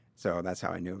 So that's how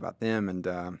I knew about them. And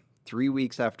 3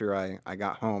 weeks after I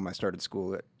got home, I started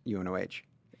school at UNOH.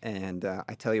 And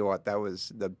I tell you what, that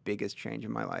was the biggest change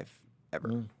in my life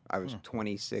ever. I was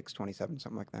 26, 27,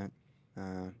 something like that.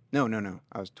 No.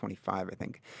 I was 25, I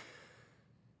think.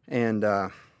 And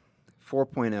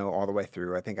 4.0 all the way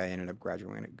through. I think I ended up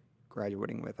graduating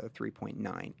with a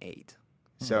 3.98.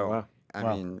 So, wow.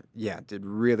 I mean, yeah, did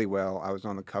really well. I was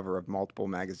on the cover of multiple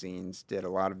magazines, did a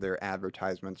lot of their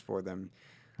advertisements for them.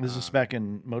 This is back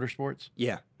in motorsports?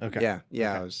 Yeah. Okay. Yeah. Okay.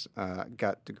 I was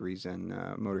got degrees in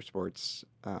motorsports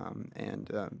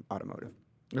and automotive.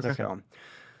 Okay. So,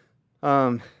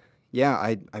 yeah,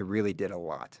 I really did a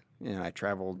lot. And I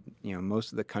traveled,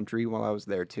 most of the country while I was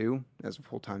there too. As a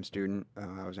full-time student,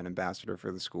 I was an ambassador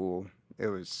for the school. It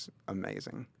was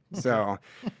amazing. Okay. So,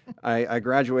 I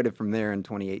graduated from there in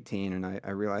 2018, and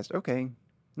I realized, okay,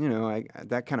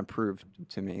 that kind of proved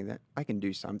to me that I can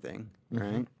do something,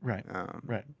 right? Right.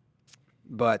 Right.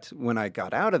 But when I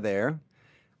got out of there,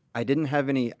 I didn't have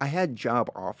any. I had job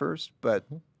offers, but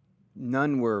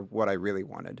none were what I really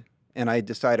wanted. And I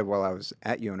decided while I was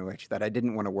at UNOH that I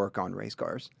didn't want to work on race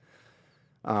cars.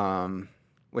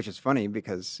 Which is funny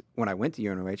because when I went to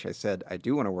UNOH, I said I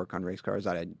do want to work on race cars.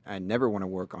 I never want to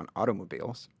work on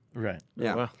automobiles. Right.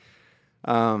 Yeah. Oh, wow.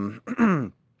 So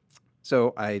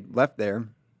I left there,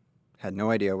 had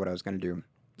no idea what I was going to do.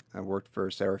 I worked for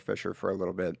Sarah Fisher for a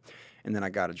little bit, and then I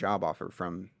got a job offer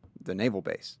from the naval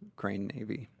base, Crane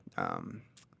Navy,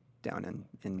 down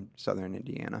in southern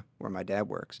Indiana, where my dad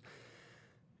works.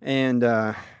 And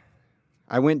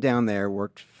I went down there,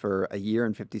 worked for a year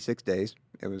and 56 days.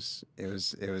 It was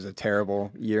a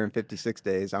terrible year and 56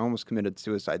 days. I almost committed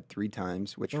suicide 3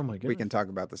 times, which we can talk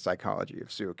about the psychology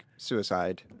of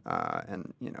suicide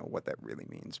and what that really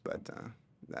means, but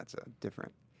that's a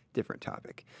different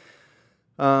topic.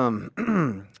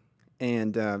 And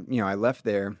I left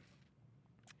there,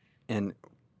 and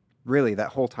really that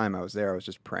whole time I was there, I was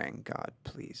just praying, God,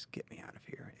 please get me out of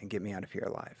here and get me out of here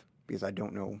alive, because I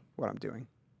don't know what I'm doing.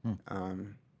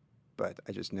 But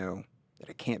I just know that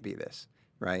it can't be this,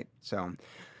 right? So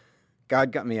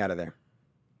God got me out of there.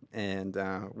 And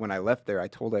when I left there, I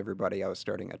told everybody I was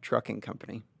starting a trucking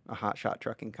company, a hotshot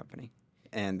trucking company.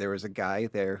 And there was a guy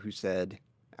there who said,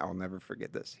 I'll never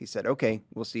forget this. He said, okay,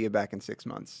 we'll see you back in 6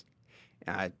 months.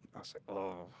 And I was like,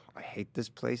 oh, I hate this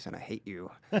place and I hate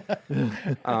you. But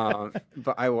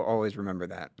I will always remember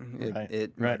that.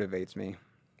 It motivates me.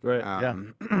 Right.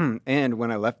 And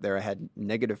when I left there, I had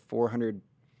negative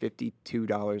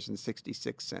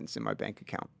 $452.66 in my bank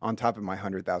account on top of my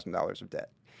 $100,000 of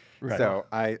debt. Right. So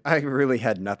I really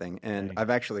had nothing. And I've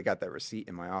actually got that receipt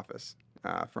in my office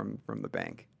from the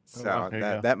bank. So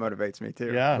that motivates me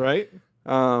too. Yeah. Right.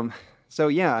 So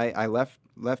yeah, I left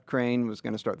Crane, was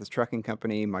going to start this trucking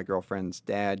company. My girlfriend's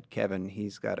dad, Kevin,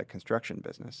 he's got a construction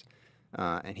business.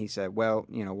 And he said, well,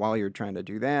 while you're trying to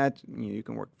do that, you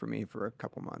can work for me for a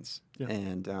couple months. Yeah.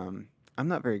 And I'm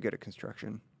not very good at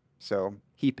construction. So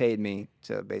he paid me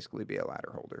to basically be a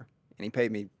ladder holder. And he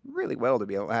paid me really well to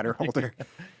be a ladder holder.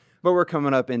 But we're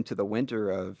coming up into the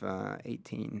winter of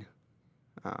 18,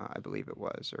 I believe it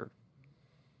was. Or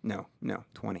no,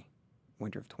 20.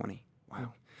 Winter of 20.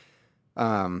 Wow.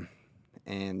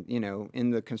 And,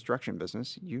 in the construction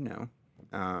business,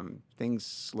 things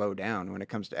slow down when it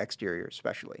comes to exterior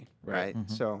especially, right?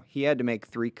 Mm-hmm. So he had to make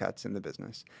 3 cuts in the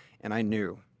business, and I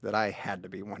knew that I had to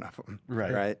be one of them,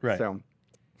 right? So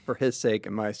for his sake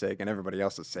and my sake and everybody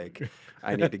else's sake,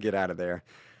 I need to get out of there.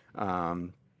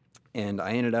 And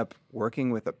I ended up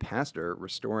working with a pastor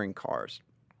restoring cars.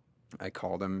 I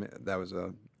called him. That was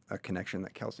a connection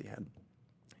that Kelsey had.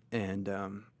 And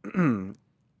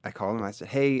I called him. I said,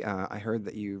 hey, I heard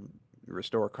that you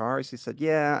restore cars. He said,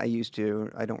 yeah, I used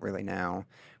to. I don't really now.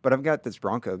 But I've got this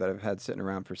Bronco that I've had sitting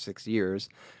around for 6 years.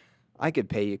 I could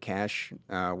pay you cash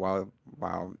while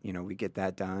we get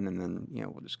that done, and then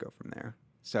we'll just go from there.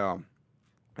 So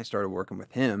I started working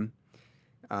with him.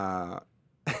 But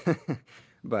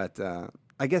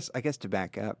I guess to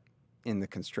back up, in the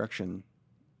construction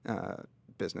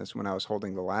business, when I was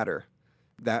holding the ladder,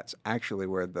 that's actually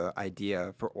where the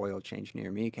idea for Oil Change Near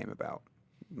Me came about,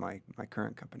 my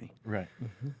current company. Right.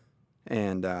 Mm-hmm.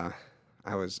 And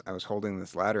I was holding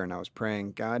this ladder and I was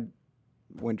praying, God,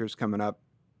 winter's coming up.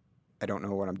 I don't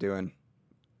know what I'm doing.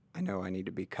 I know I need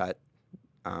to be cut.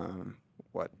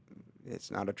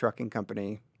 It's not a trucking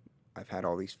company. I've had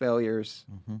all these failures.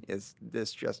 Mm-hmm. Is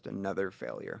this just another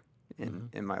failure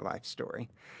in my life story?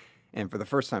 And for the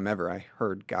first time ever, I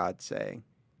heard God say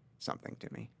something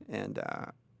to me, and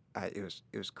it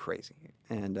was crazy.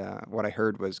 And what I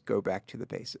heard was, go back to the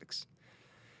basics.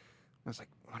 I was like,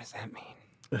 what does that mean?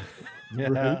 Yeah.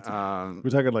 Right. We're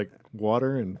talking like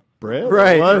water and bread?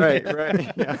 Right.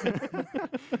 Yeah.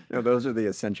 No, those are the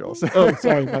essentials. Oh,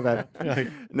 sorry, my bad.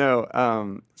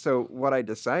 No, so what I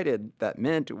decided that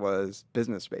meant was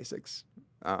business basics.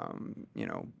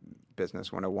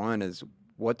 Business 101 is,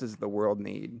 what does the world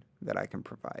need that I can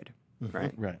provide,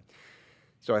 right? Right.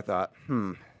 So I thought,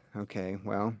 okay,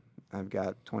 well, I've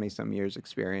got 20-some years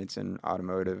experience in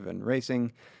automotive and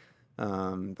racing.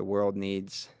 The world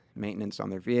needs maintenance on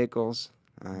their vehicles.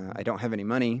 I don't have any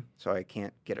money, so I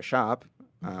can't get a shop.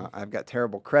 I've got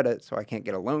terrible credit, so I can't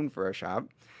get a loan for a shop.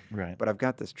 Right. But I've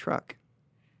got this truck.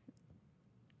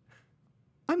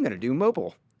 I'm going to do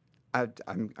mobile.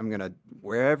 I'm going to,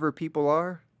 wherever people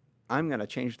are, I'm going to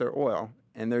change their oil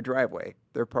in their driveway,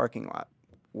 their parking lot,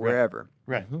 wherever.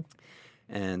 Right. Mm-hmm.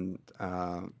 And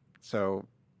so,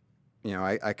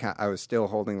 I was still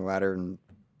holding the ladder and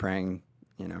praying,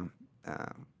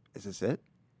 is this it?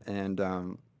 And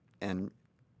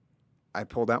I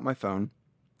pulled out my phone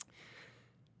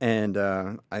and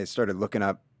I started looking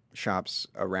up shops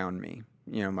around me,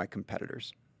 my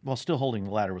competitors. Well, still holding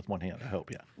the ladder with one hand, I hope,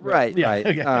 yeah. Right.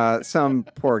 Okay. Some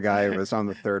poor guy was on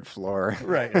the 3rd floor.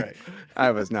 Right.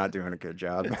 I was not doing a good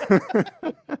job.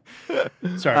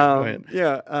 Sorry, go ahead.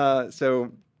 Yeah,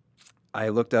 so I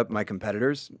looked up my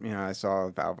competitors. You know, I saw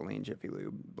Valvoline, Jiffy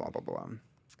Lube, blah blah blah,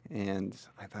 and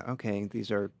I thought, okay,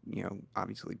 these are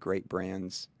obviously great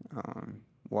brands.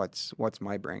 What's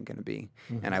my brand going to be?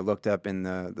 And I looked up in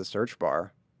the search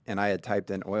bar, and I had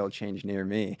typed in oil change near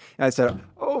me, and I said,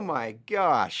 oh my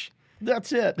gosh,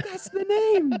 That's it. that's the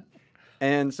name.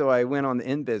 And so I went on the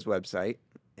InBiz website,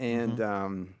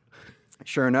 and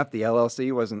sure enough, the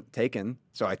LLC wasn't taken.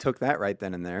 So I took that right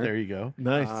then and there. There you go.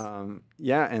 Nice.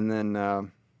 Yeah, and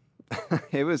then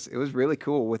it was really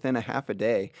cool. Within a half a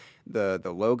day, the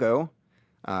logo,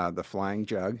 the flying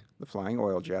jug, the flying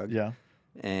oil jug, Yeah.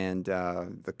 and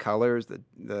the colors, the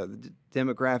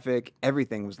demographic,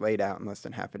 everything was laid out in less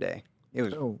than half a day. It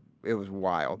was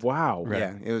wild. Wow. Right.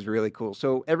 Yeah, it was really cool.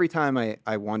 So every time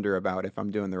I wonder about if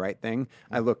I'm doing the right thing,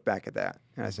 I look back at that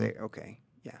and I say, okay,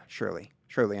 yeah, surely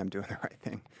I'm doing the right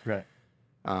thing. Right.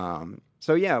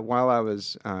 So yeah, while I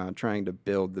was trying to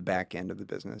build the back end of the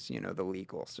business, the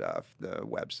legal stuff, the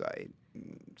website,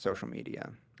 social media.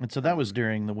 And so that was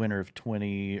during the winter of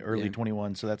early Yeah.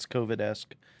 21. So that's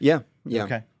COVID-esque. Yeah.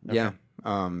 Okay. Yeah.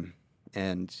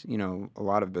 And a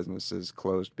lot of businesses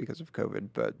closed because of COVID,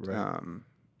 but Right.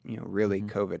 really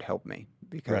COVID helped me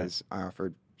because I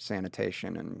offered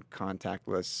sanitation and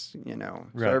contactless,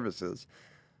 Right. services.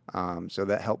 So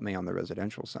that helped me on the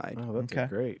residential side. Oh, that's Okay.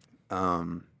 great.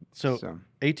 So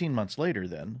 18 months later,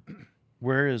 then,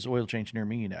 where is Oil Change Near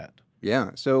Me at?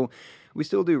 Yeah, so we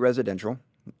still do residential,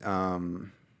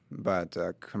 but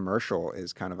commercial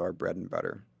is kind of our bread and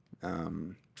butter.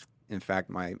 In fact,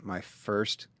 my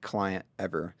first client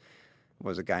ever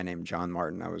was a guy named John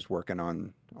Martin. I was working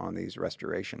on these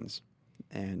restorations,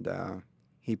 and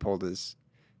he pulled his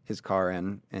car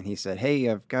in, and he said, "Hey,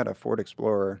 I've got a Ford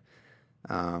Explorer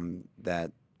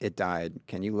that it died.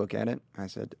 Can you look at it?" I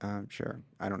said, "Sure."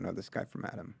 I don't know this guy from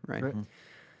Adam, right? Right.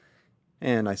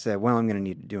 And I said, well, I'm going to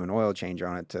need to do an oil change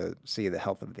on it to see the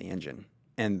health of the engine.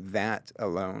 And that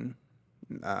alone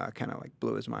kind of like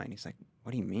blew his mind. He's like,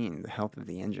 what do you mean, the health of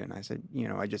the engine? I said,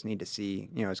 I just need to see,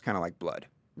 it's kind of like blood,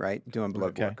 right? Doing blood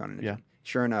Okay. work on an engine. Yeah.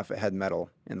 Sure enough, it had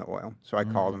metal in the oil. So I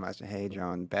called him. I said, hey,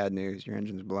 John, bad news. Your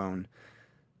engine's blown,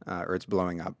 or it's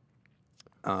blowing up.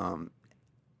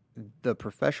 The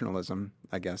professionalism,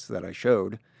 I guess, that I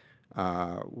showed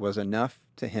was enough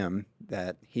to him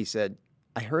that he said,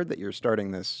 I heard that you're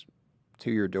starting this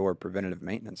to-your-door preventative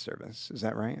maintenance service. Is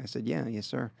that right? I said, yeah, yes,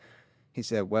 sir. He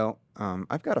said, well,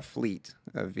 I've got a fleet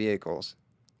of vehicles.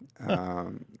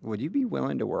 Would you be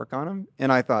willing to work on them?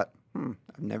 And I thought, I've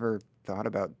never thought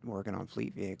about working on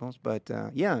fleet vehicles, but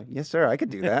yes, sir, I could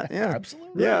do that. Yeah,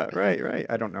 Absolutely. Yeah, right.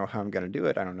 I don't know how I'm going to do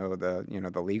it. I don't know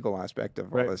the legal aspect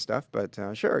of all Right. this stuff, but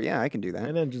sure, yeah, I can do that.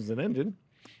 An engine's an engine,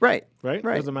 Right. right?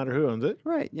 Doesn't matter who owns it.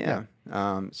 Right. Yeah.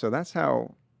 So that's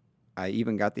how I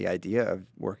even got the idea of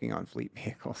working on fleet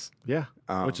vehicles. Yeah,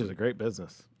 which is a great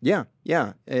business. Yeah.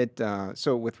 It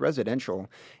so with residential,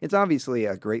 it's obviously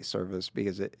a great service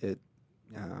because it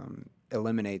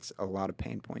eliminates a lot of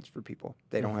pain points for people.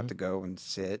 They don't have to go and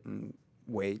sit and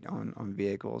wait on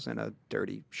vehicles in a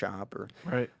dirty shop or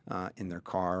Right. in their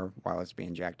car while it's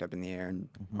being jacked up in the air and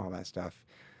all that stuff.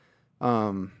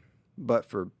 But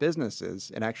for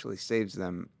businesses, it actually saves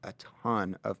them a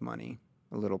ton of money.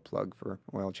 A little plug for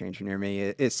Oil Change Near Me.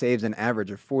 It saves an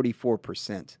average of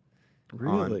 44%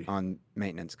 Really? on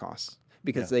maintenance costs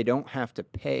because they don't have to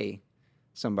pay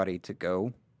somebody to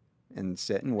go and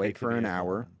sit and wait Take the for an vehicle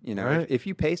hour. on. Right. If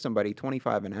you pay somebody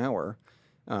 $25 an hour,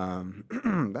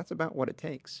 that's about what it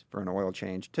takes for an oil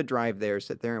change to drive there,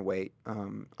 sit there and wait.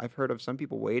 I've heard of some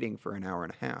people waiting for an hour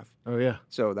and a half. Oh yeah.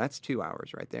 So that's 2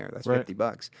 hours right there. That's Right.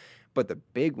 $50. But the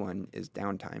big one is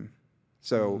downtime.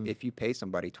 So if you pay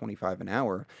somebody $25 an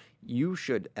hour, you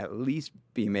should at least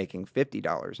be making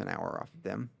 $50 an hour off of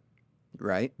them,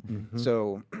 right?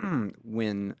 So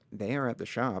when they are at the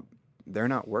shop, they're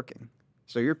not working.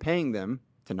 So you're paying them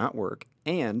to not work,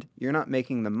 and you're not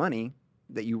making the money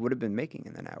that you would have been making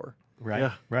in an hour. Right.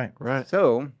 Yeah. Right. Right.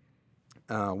 So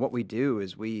what we do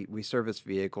is we service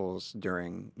vehicles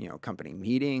during company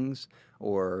meetings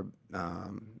or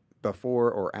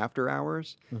before or after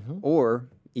hours, or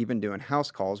even doing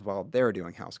house calls while they're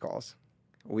doing house calls.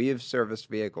 We have serviced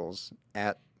vehicles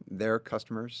at their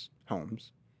customers'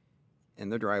 homes, in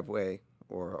the driveway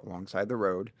or alongside the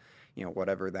road,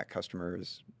 whatever that customer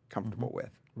is comfortable with.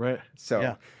 Right. So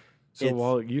Yeah. So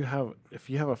it's- if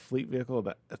you have a fleet vehicle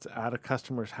that's at a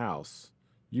customer's house,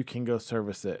 you can go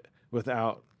service it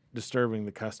without disturbing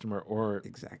the customer or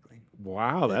exactly.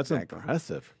 wow, that's Exactly.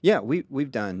 impressive. Yeah, we've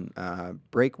done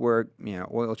brake work,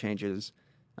 oil changes,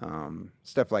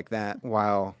 stuff like that,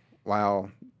 while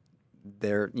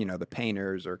they're the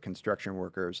painters or construction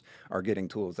workers are getting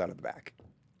tools out of the back.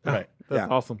 Right. That's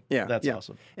awesome. Yeah, That's yeah.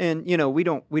 awesome. And we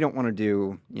don't want to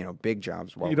do big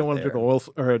jobs while You don't we're want to do there. the oil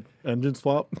or an engine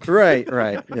swap? Right,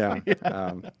 yeah.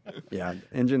 Yeah,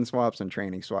 engine swaps and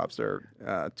training swaps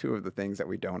are two of the things that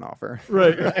we don't offer.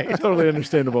 Right. Totally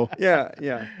understandable.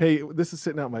 Yeah. Hey, this is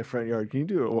sitting out in my front yard. Can you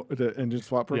do the engine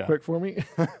swap real quick for me?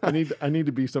 I need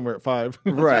to be somewhere at 5.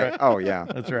 Right. Oh, yeah.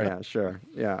 That's right. Yeah, sure.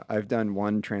 Yeah, I've done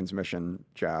one transmission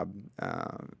job.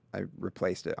 I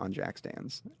replaced it on jack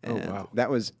stands. And wow. that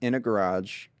was in a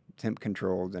garage, temp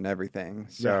controlled and everything.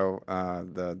 So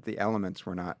the elements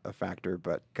were not a factor,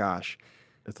 but gosh,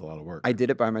 It's a lot of work. I did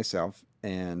it by myself,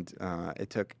 and it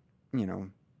took,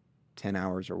 10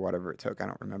 hours or whatever it took. I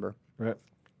don't remember. Right.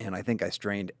 And I think I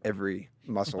strained every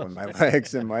muscle in my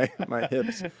legs and my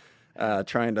hips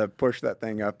trying to push that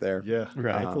thing up there. Yeah.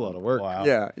 Right. That's a lot of work. Wow.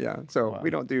 Yeah. So we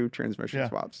don't do transmission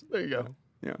swaps. There you go.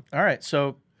 Yeah. All right.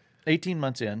 So 18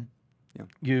 months in, Yeah.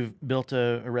 you've built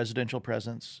a residential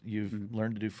presence. You've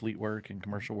learned to do fleet work and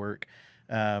commercial work.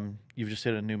 You've just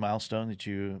hit a new milestone that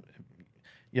you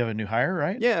have a new hire,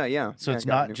 right? Yeah. So Yeah, it's I got a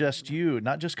not new- just you,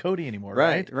 not just Cody anymore,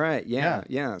 right? Right.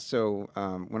 Yeah. So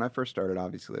when I first started,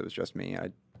 obviously it was just me.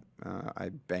 I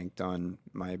banked on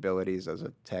my abilities as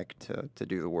a tech to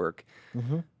do the work.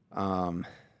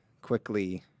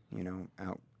 Quickly,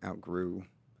 outgrew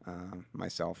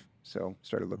myself. So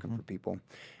started looking for people,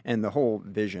 and the whole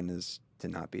vision is to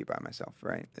not be by myself.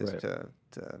 Right? Is to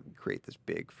create this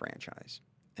big franchise,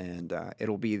 and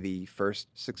it'll be the first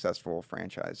successful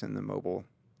franchise in the mobile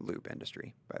lube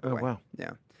industry. By the way, wow.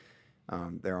 Yeah.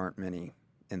 There aren't many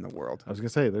in the world. I was gonna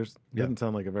say doesn't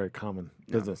sound like a very common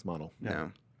business model.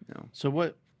 No. So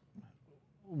what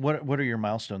are your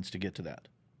milestones to get to that?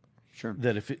 Sure.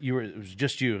 That if it was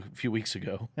just you a few weeks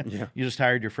ago, Yeah. you just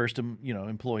hired your first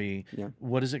employee. Yeah.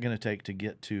 What is it going to take to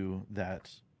get to that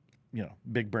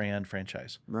big brand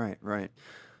franchise? Right.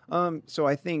 So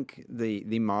I think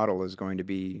the model is going to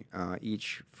be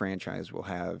each franchise will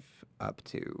have up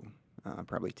to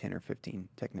probably 10 or 15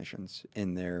 technicians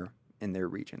in their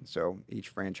region. So each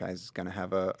franchise is going to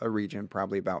have a region,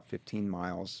 probably about 15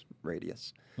 miles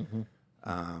radius, and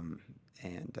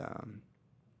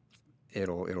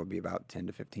it'll be about 10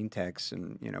 to 15 techs,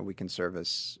 and we can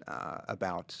service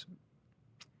about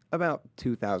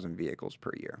 2,000 vehicles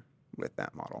per year with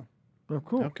that model. Oh,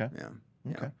 cool. Okay. Yeah.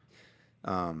 Okay.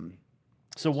 Yeah.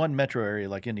 So one metro area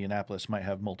like Indianapolis might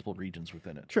have multiple regions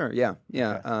within it. Sure. Yeah.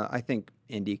 Okay. I think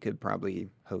Indy could probably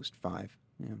host 5.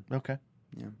 Yeah. Okay.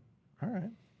 Yeah. All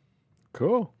right.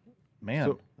 Cool. Man,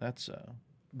 So- that's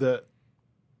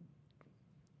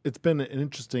It's been an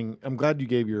interesting. I'm glad you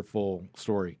gave your full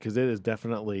story because it is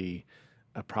definitely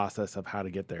a process of how to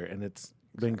get there, and it's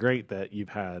been great that you've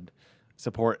had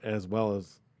support as well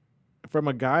as from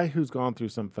a guy who's gone through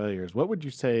some failures. What would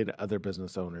you say to other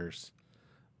business owners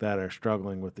that are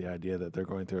struggling with the idea that they're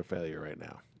going through a failure right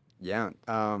now? Yeah.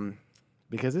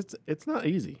 Because it's not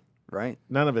easy. Right.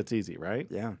 None of it's easy, right?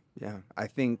 Yeah. I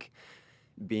think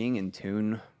being in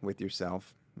tune with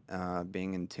yourself,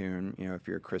 being in tune, if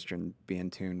you're a Christian, be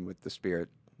in tune with the Spirit,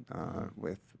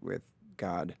 with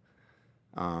God,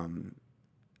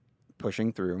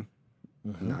 pushing through,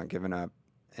 not giving up,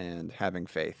 and having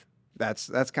faith.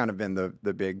 That's kind of been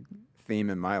the big theme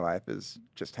in my life is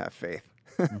just have faith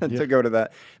to go to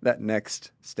that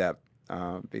next step,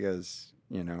 because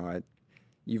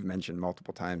you've mentioned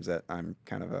multiple times that I'm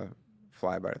kind of a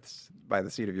fly by the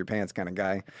seat of your pants kind of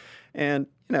guy, and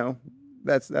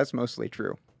that's mostly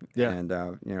true. Yeah.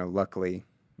 And luckily,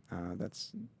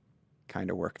 that's kind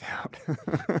of worked out.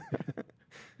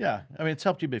 yeah. I mean, it's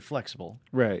helped you be flexible.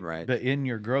 Right. Right. But in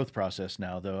your growth process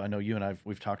now, though, I know you and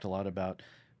we've talked a lot about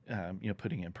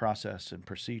putting in process and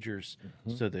procedures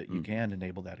so that you can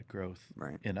enable that growth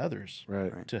Right. in others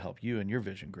Right. to help you and your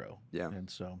vision grow. Yeah. And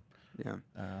so, Yeah.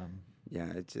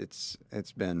 Yeah. It's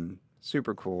been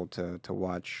super cool to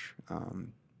watch,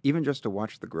 even just to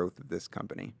watch the growth of this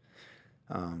company.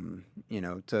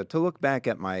 To look back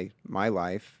at my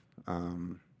life,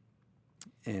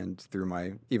 and through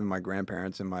my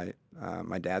grandparents and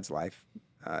my dad's life,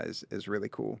 is really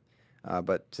cool.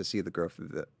 But to see the growth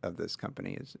of this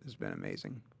company has been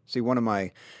amazing. See, one of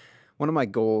my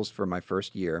goals for my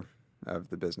first year of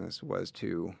the business was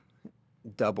to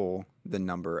double the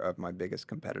number of my biggest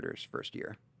competitors first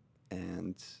year.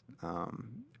 And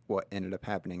what ended up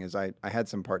happening is I had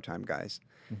some part-time guys.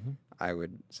 I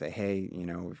would say, hey,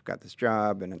 we've got this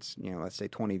job and it's, let's say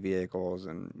 20 vehicles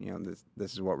and,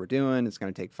 this is what we're doing. It's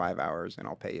going to take 5 hours and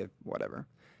I'll pay you whatever.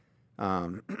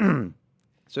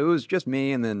 So it was just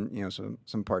me and then,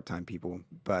 some part-time people.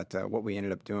 But what we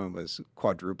ended up doing was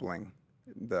quadrupling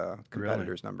the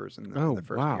competitors' numbers in the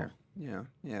first year. Yeah.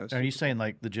 Yeah. It was Are you super saying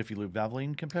like the Jiffy Lube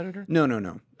Valvoline competitor? No.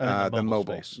 The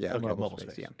mobile. space. Yeah. Okay, the mobile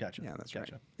space. Yeah. Gotcha. Yeah. That's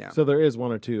Gotcha. right. Yeah. So there is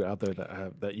one or two out there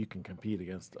that you can compete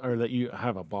against, or that you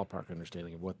have a ballpark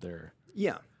understanding of what they're.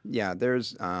 Yeah. Yeah.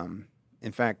 There's,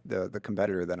 in fact, the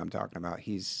competitor that I'm talking about,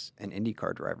 he's an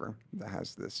IndyCar driver that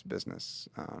has this business,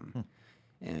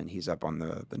 and he's up on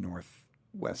the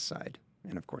northwest side,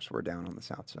 and of course we're down on the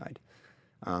south side.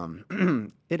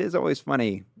 It is always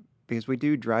funny because we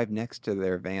do drive next to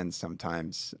their vans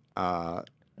sometimes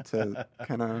to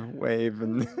kind of wave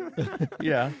and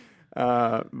Yeah.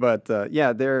 yeah,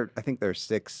 I think they're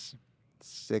 6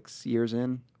 years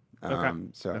in.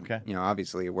 So Okay.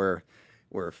 obviously we're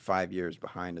 5 years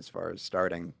behind as far as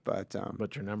starting, but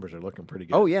But your numbers are looking pretty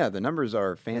good. oh yeah, the numbers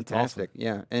are awesome. fantastic.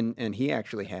 Yeah, and he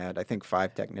actually had I think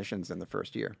 5 technicians in the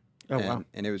first year. Oh, wow.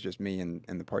 And it was just me and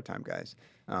the part-time guys.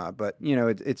 But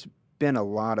it's been a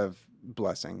lot of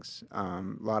blessings, a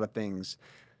lot of things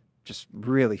just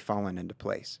really falling into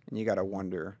place, and you got to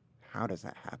wonder how does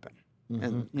that happen.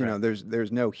 And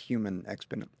there's no human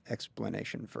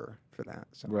explanation for that.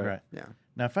 So Right. yeah.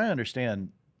 Now, if I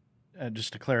understand,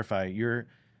 just to clarify, you're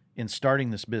in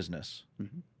starting this business,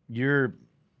 you're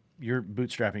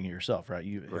bootstrapping it yourself, right?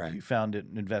 Right. You found it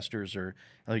investors, or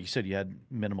like you said, you had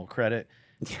minimal credit.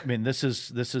 I mean, this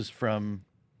is from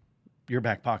your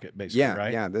back pocket, basically, Yeah,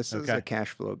 right? yeah. This is Okay. a cash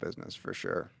flow business for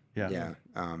sure. Yeah. Yeah.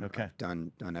 Okay. I've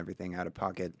done everything out of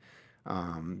pocket.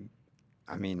 I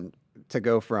mean, to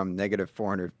go from negative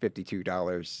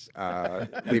 $452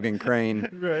 leaving Crane,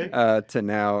 Right. to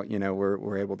now,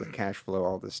 we're able to cash flow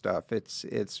all this stuff.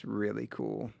 It's really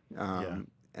cool.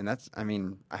 And that's, I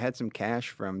mean, I had some cash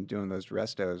from doing those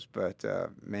restos, but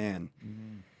man,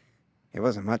 it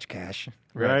wasn't much cash.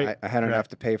 Right. I had enough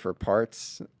to pay for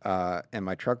parts and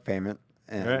my truck payment.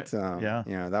 And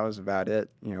Yeah. that was about it.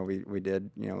 We did,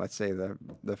 let's say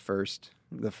the first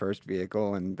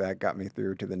vehicle, and that got me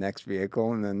through to the next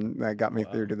vehicle, and then that got me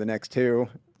through to the next two.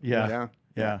 Yeah.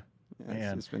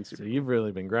 It's just been super. So you've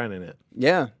really been grinding it.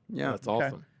 Yeah. That's Okay.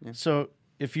 awesome. Yeah. So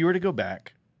if you were to go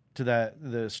back to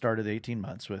the start of the 18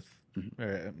 months with,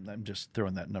 I'm just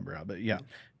throwing that number out, but yeah,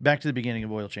 back to the beginning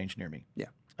of Oil Change Near Me. Yeah.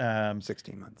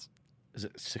 16 months. Is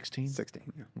it 16?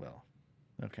 16. Yeah. Well,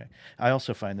 okay. I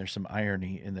also find there's some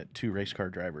irony in that 2 race car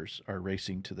drivers are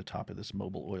racing to the top of this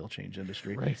mobile oil change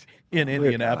industry in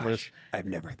Indianapolis. Gosh, I've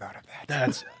never thought of that.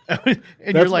 That's That's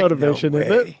you're like, motivation, no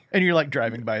isn't way. it? and you're like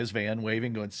driving by his van,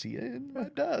 waving, going, "See you in my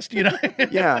dust," you know?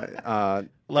 Yeah.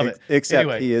 Love it. Except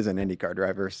Anyway. he is an IndyCar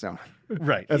driver, so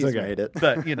Right. he's okay. made it.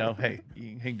 But hey,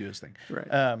 he can do his thing.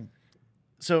 Right.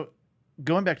 So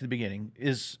going back to the beginning,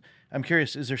 I'm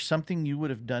curious, is there something you would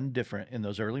have done different in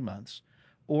those early months?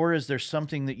 Or is there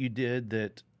something that you did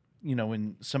that,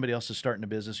 when somebody else is starting a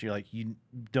business, you're like, you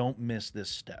don't miss this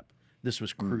step. This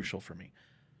was crucial for me.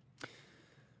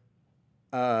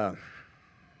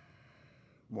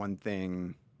 One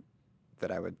thing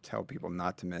that I would tell people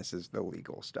not to miss is the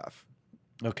legal stuff.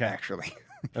 Okay. Actually.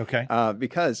 Okay.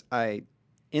 Because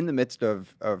in the midst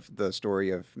of the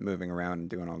story of moving around and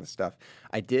doing all this stuff,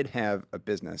 I did have a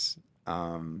business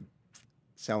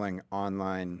selling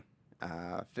online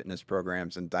fitness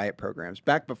programs and diet programs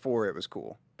back before it was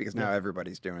cool, because now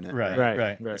everybody's doing it.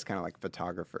 Right. It's kind of like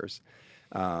photographers.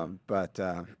 But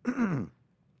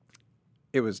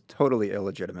it was totally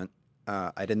illegitimate.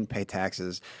 I didn't pay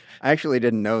taxes. I actually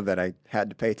didn't know that I had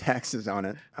to pay taxes on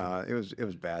it. It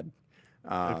was bad.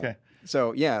 Okay.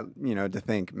 So yeah, to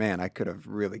think, man, I could have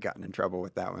really gotten in trouble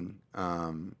with that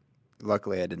one.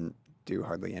 Luckily, I didn't do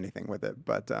hardly anything with it.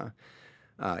 But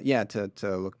yeah, to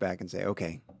look back and say,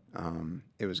 okay,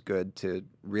 it was good to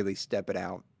really step it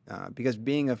out, because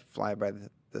being a fly by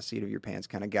the seat of your pants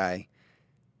kind of guy,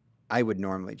 I would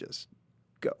normally just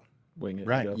go. Wing it.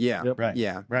 Right. Yep. Yeah. Yep. Right.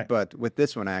 Yeah. Right. But with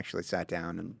this one, I actually sat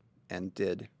down and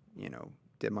did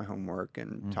my homework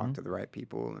and talked to the right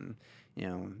people, and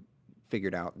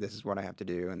figured out this is what I have to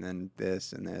do, and then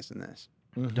this and this and this.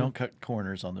 Don't cut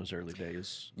corners on those early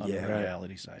days on the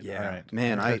reality side. Yeah. All right.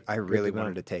 Man, I really to know.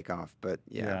 wanted to take off, but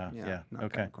Yeah. not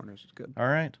Okay. cutting corners is good. All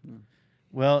right.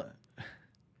 Well,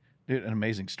 dude, an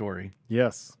amazing story.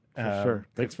 Yes, for sure.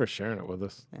 Thanks for sharing it with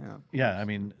us. Yeah. Yeah, I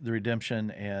mean, the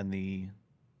redemption and the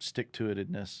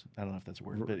stick-to-itedness, I don't know if that's a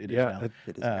word, but it is Yeah, now.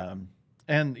 It is.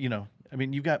 And, I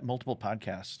mean, you've got multiple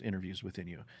podcast interviews within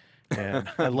you, and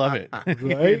I love it.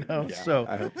 Right? Yeah, So,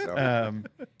 I hope so.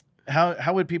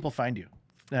 how would people find you?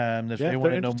 If Yeah, they if they're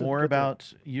want to know interested, more get the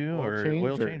about you oil or change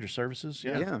oil or- change or services,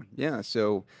 Yeah.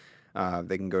 So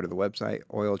they can go to the website,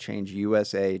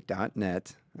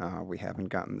 oilchangeusa.net. We haven't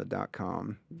gotten the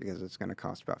 .com because it's going to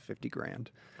cost about $50,000.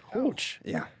 Ouch.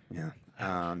 Yeah.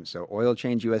 So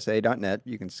oilchangeusa.net.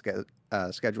 You can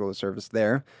schedule a service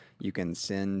there. You can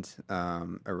send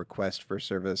a request for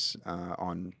service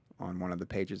on one of the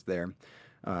pages there.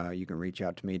 You can reach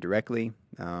out to me directly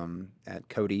at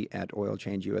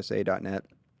Cody@oilchangeusa.net,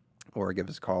 or give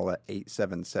us a call at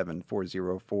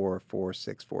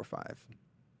 877-404-4645.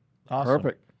 Awesome.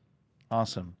 Perfect.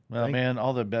 Awesome. Well, man,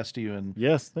 all the best to you. And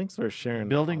yes, thanks for sharing.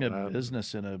 Building a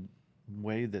business in a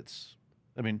way that's,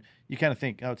 I mean, you kind of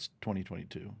think, oh, it's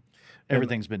 2022.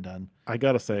 Everything's been done. I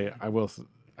got to say,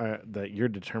 that your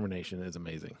determination is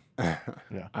amazing.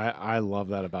 Yeah. I love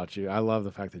that about you. I love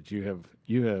the fact that you have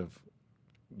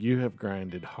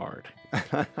grinded hard,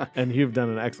 and you've done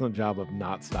an excellent job of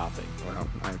not stopping. Well,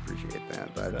 I appreciate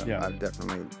that, but Yeah. I've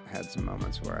definitely had some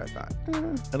moments where I thought,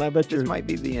 and I bet this might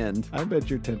be the end. I bet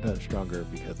you're 10 times stronger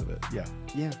because of it. Yeah.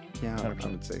 Yeah, I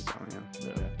 100%. would say so, yeah.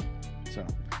 So,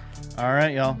 all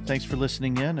right, y'all. Thanks for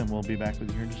listening in, and we'll be back with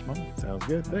you here in just a moment. Sounds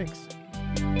good. Thanks.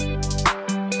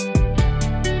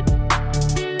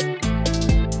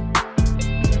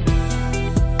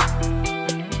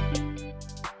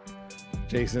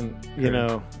 Jason,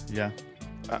 Yeah.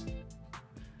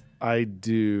 I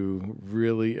do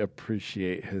really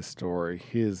appreciate his story.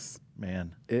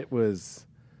 Man. It's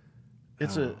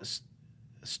a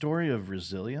story of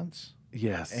resilience.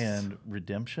 Yes. And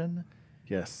redemption.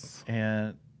 Yes.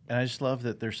 And I just love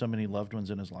that there's so many loved ones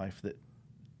in his life that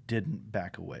didn't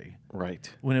back away. Right.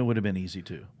 When it would have been easy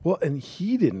to. Well, and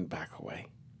he didn't back away.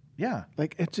 Yeah.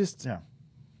 Like, it just, yeah.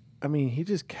 I mean, he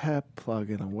just kept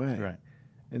plugging away. Right.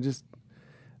 And just,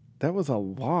 that was a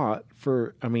lot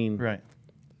for, I mean, right.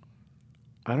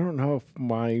 I don't know if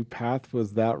my path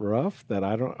was that rough that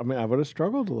I would have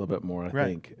struggled a little bit more, I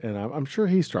think. And I'm sure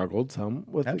he struggled some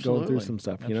with going through some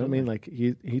stuff. You know what I mean? Like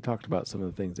he talked about some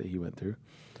of the things that he went through.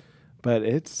 But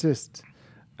it's just,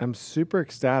 I'm super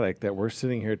ecstatic that we're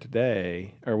sitting here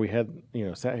today, or we had,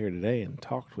 sat here today and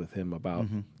talked with him about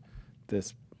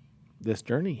this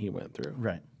journey he went through.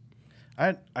 Right.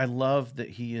 I love that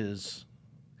he is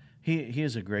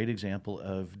a great example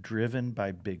of driven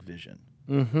by big vision.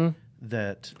 Mm-hmm.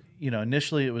 That,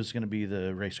 initially it was going to be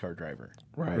the race car driver.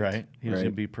 Right. He was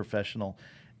going to be professional.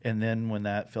 And then when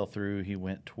that fell through, he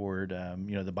went toward,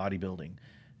 the bodybuilding.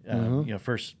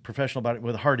 First professional body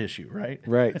with a heart issue, right?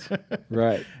 Right.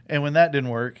 Right. And when that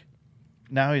didn't work,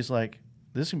 now he's like,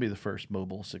 this is going to be the first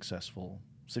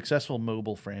successful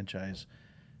mobile franchise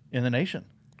in the nation.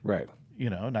 Right.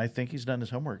 And I think he's done his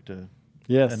homework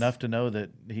enough to know that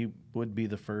he would be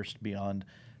the first beyond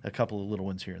a couple of little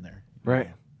ones here and there. Right.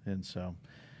 And so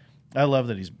I love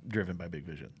that he's driven by big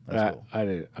vision. That's cool. I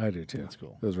do too. That's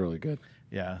cool. It was really good.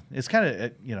 Yeah. It's kind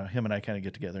of, him and I kind of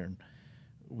get together and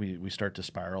we start to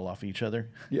spiral off each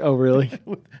other. Oh, really?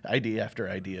 Idea after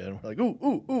idea. And we're like,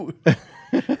 ooh.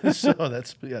 So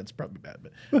it's probably bad.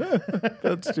 But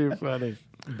that's too funny.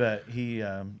 But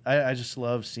I just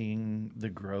love seeing the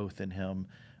growth in him,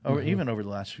 even over the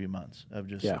last few months of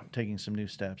just taking some new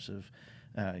steps of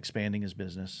expanding his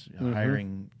business,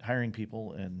 hiring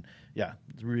people, and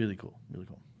it's really cool.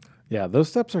 Yeah, those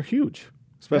steps are huge,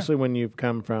 especially when you've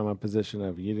come from a position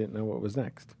of you didn't know what was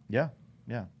next. Yeah,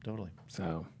 totally.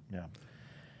 So yeah,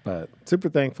 but super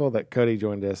thankful that Cody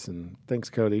joined us, and thanks,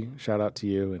 Cody. Shout out to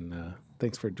you, and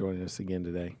thanks for joining us again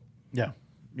today. Yeah,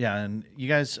 and you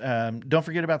guys don't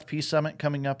forget about the Peace Summit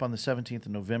coming up on the 17th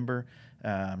of November.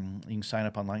 You can sign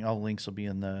up online. All the links will be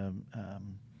in the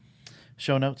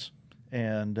show notes.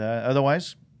 And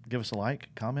otherwise, give us a like,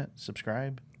 comment,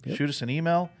 subscribe, shoot us an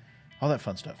email, all that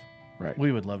fun stuff. Right.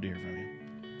 We would love to hear from you.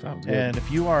 Sounds good. And if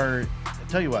you are, I'll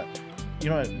tell you what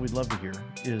we'd love to hear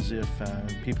is if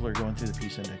people are going through the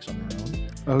Peace Index on their own.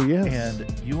 Oh, yes.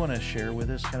 And you want to share with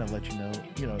us, kind of let you know,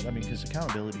 because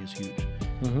accountability is huge.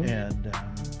 Mm-hmm. And,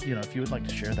 if you would like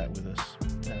to share that with us,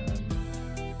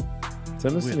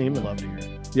 send us an email. We'd love to hear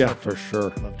it. Yeah, for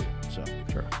sure. Love to. So,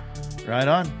 sure. Right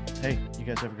on. Hey, you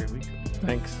guys have a great week.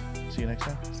 Thanks. See you next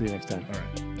time. See you next time. All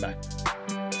right.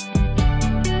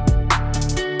 Bye.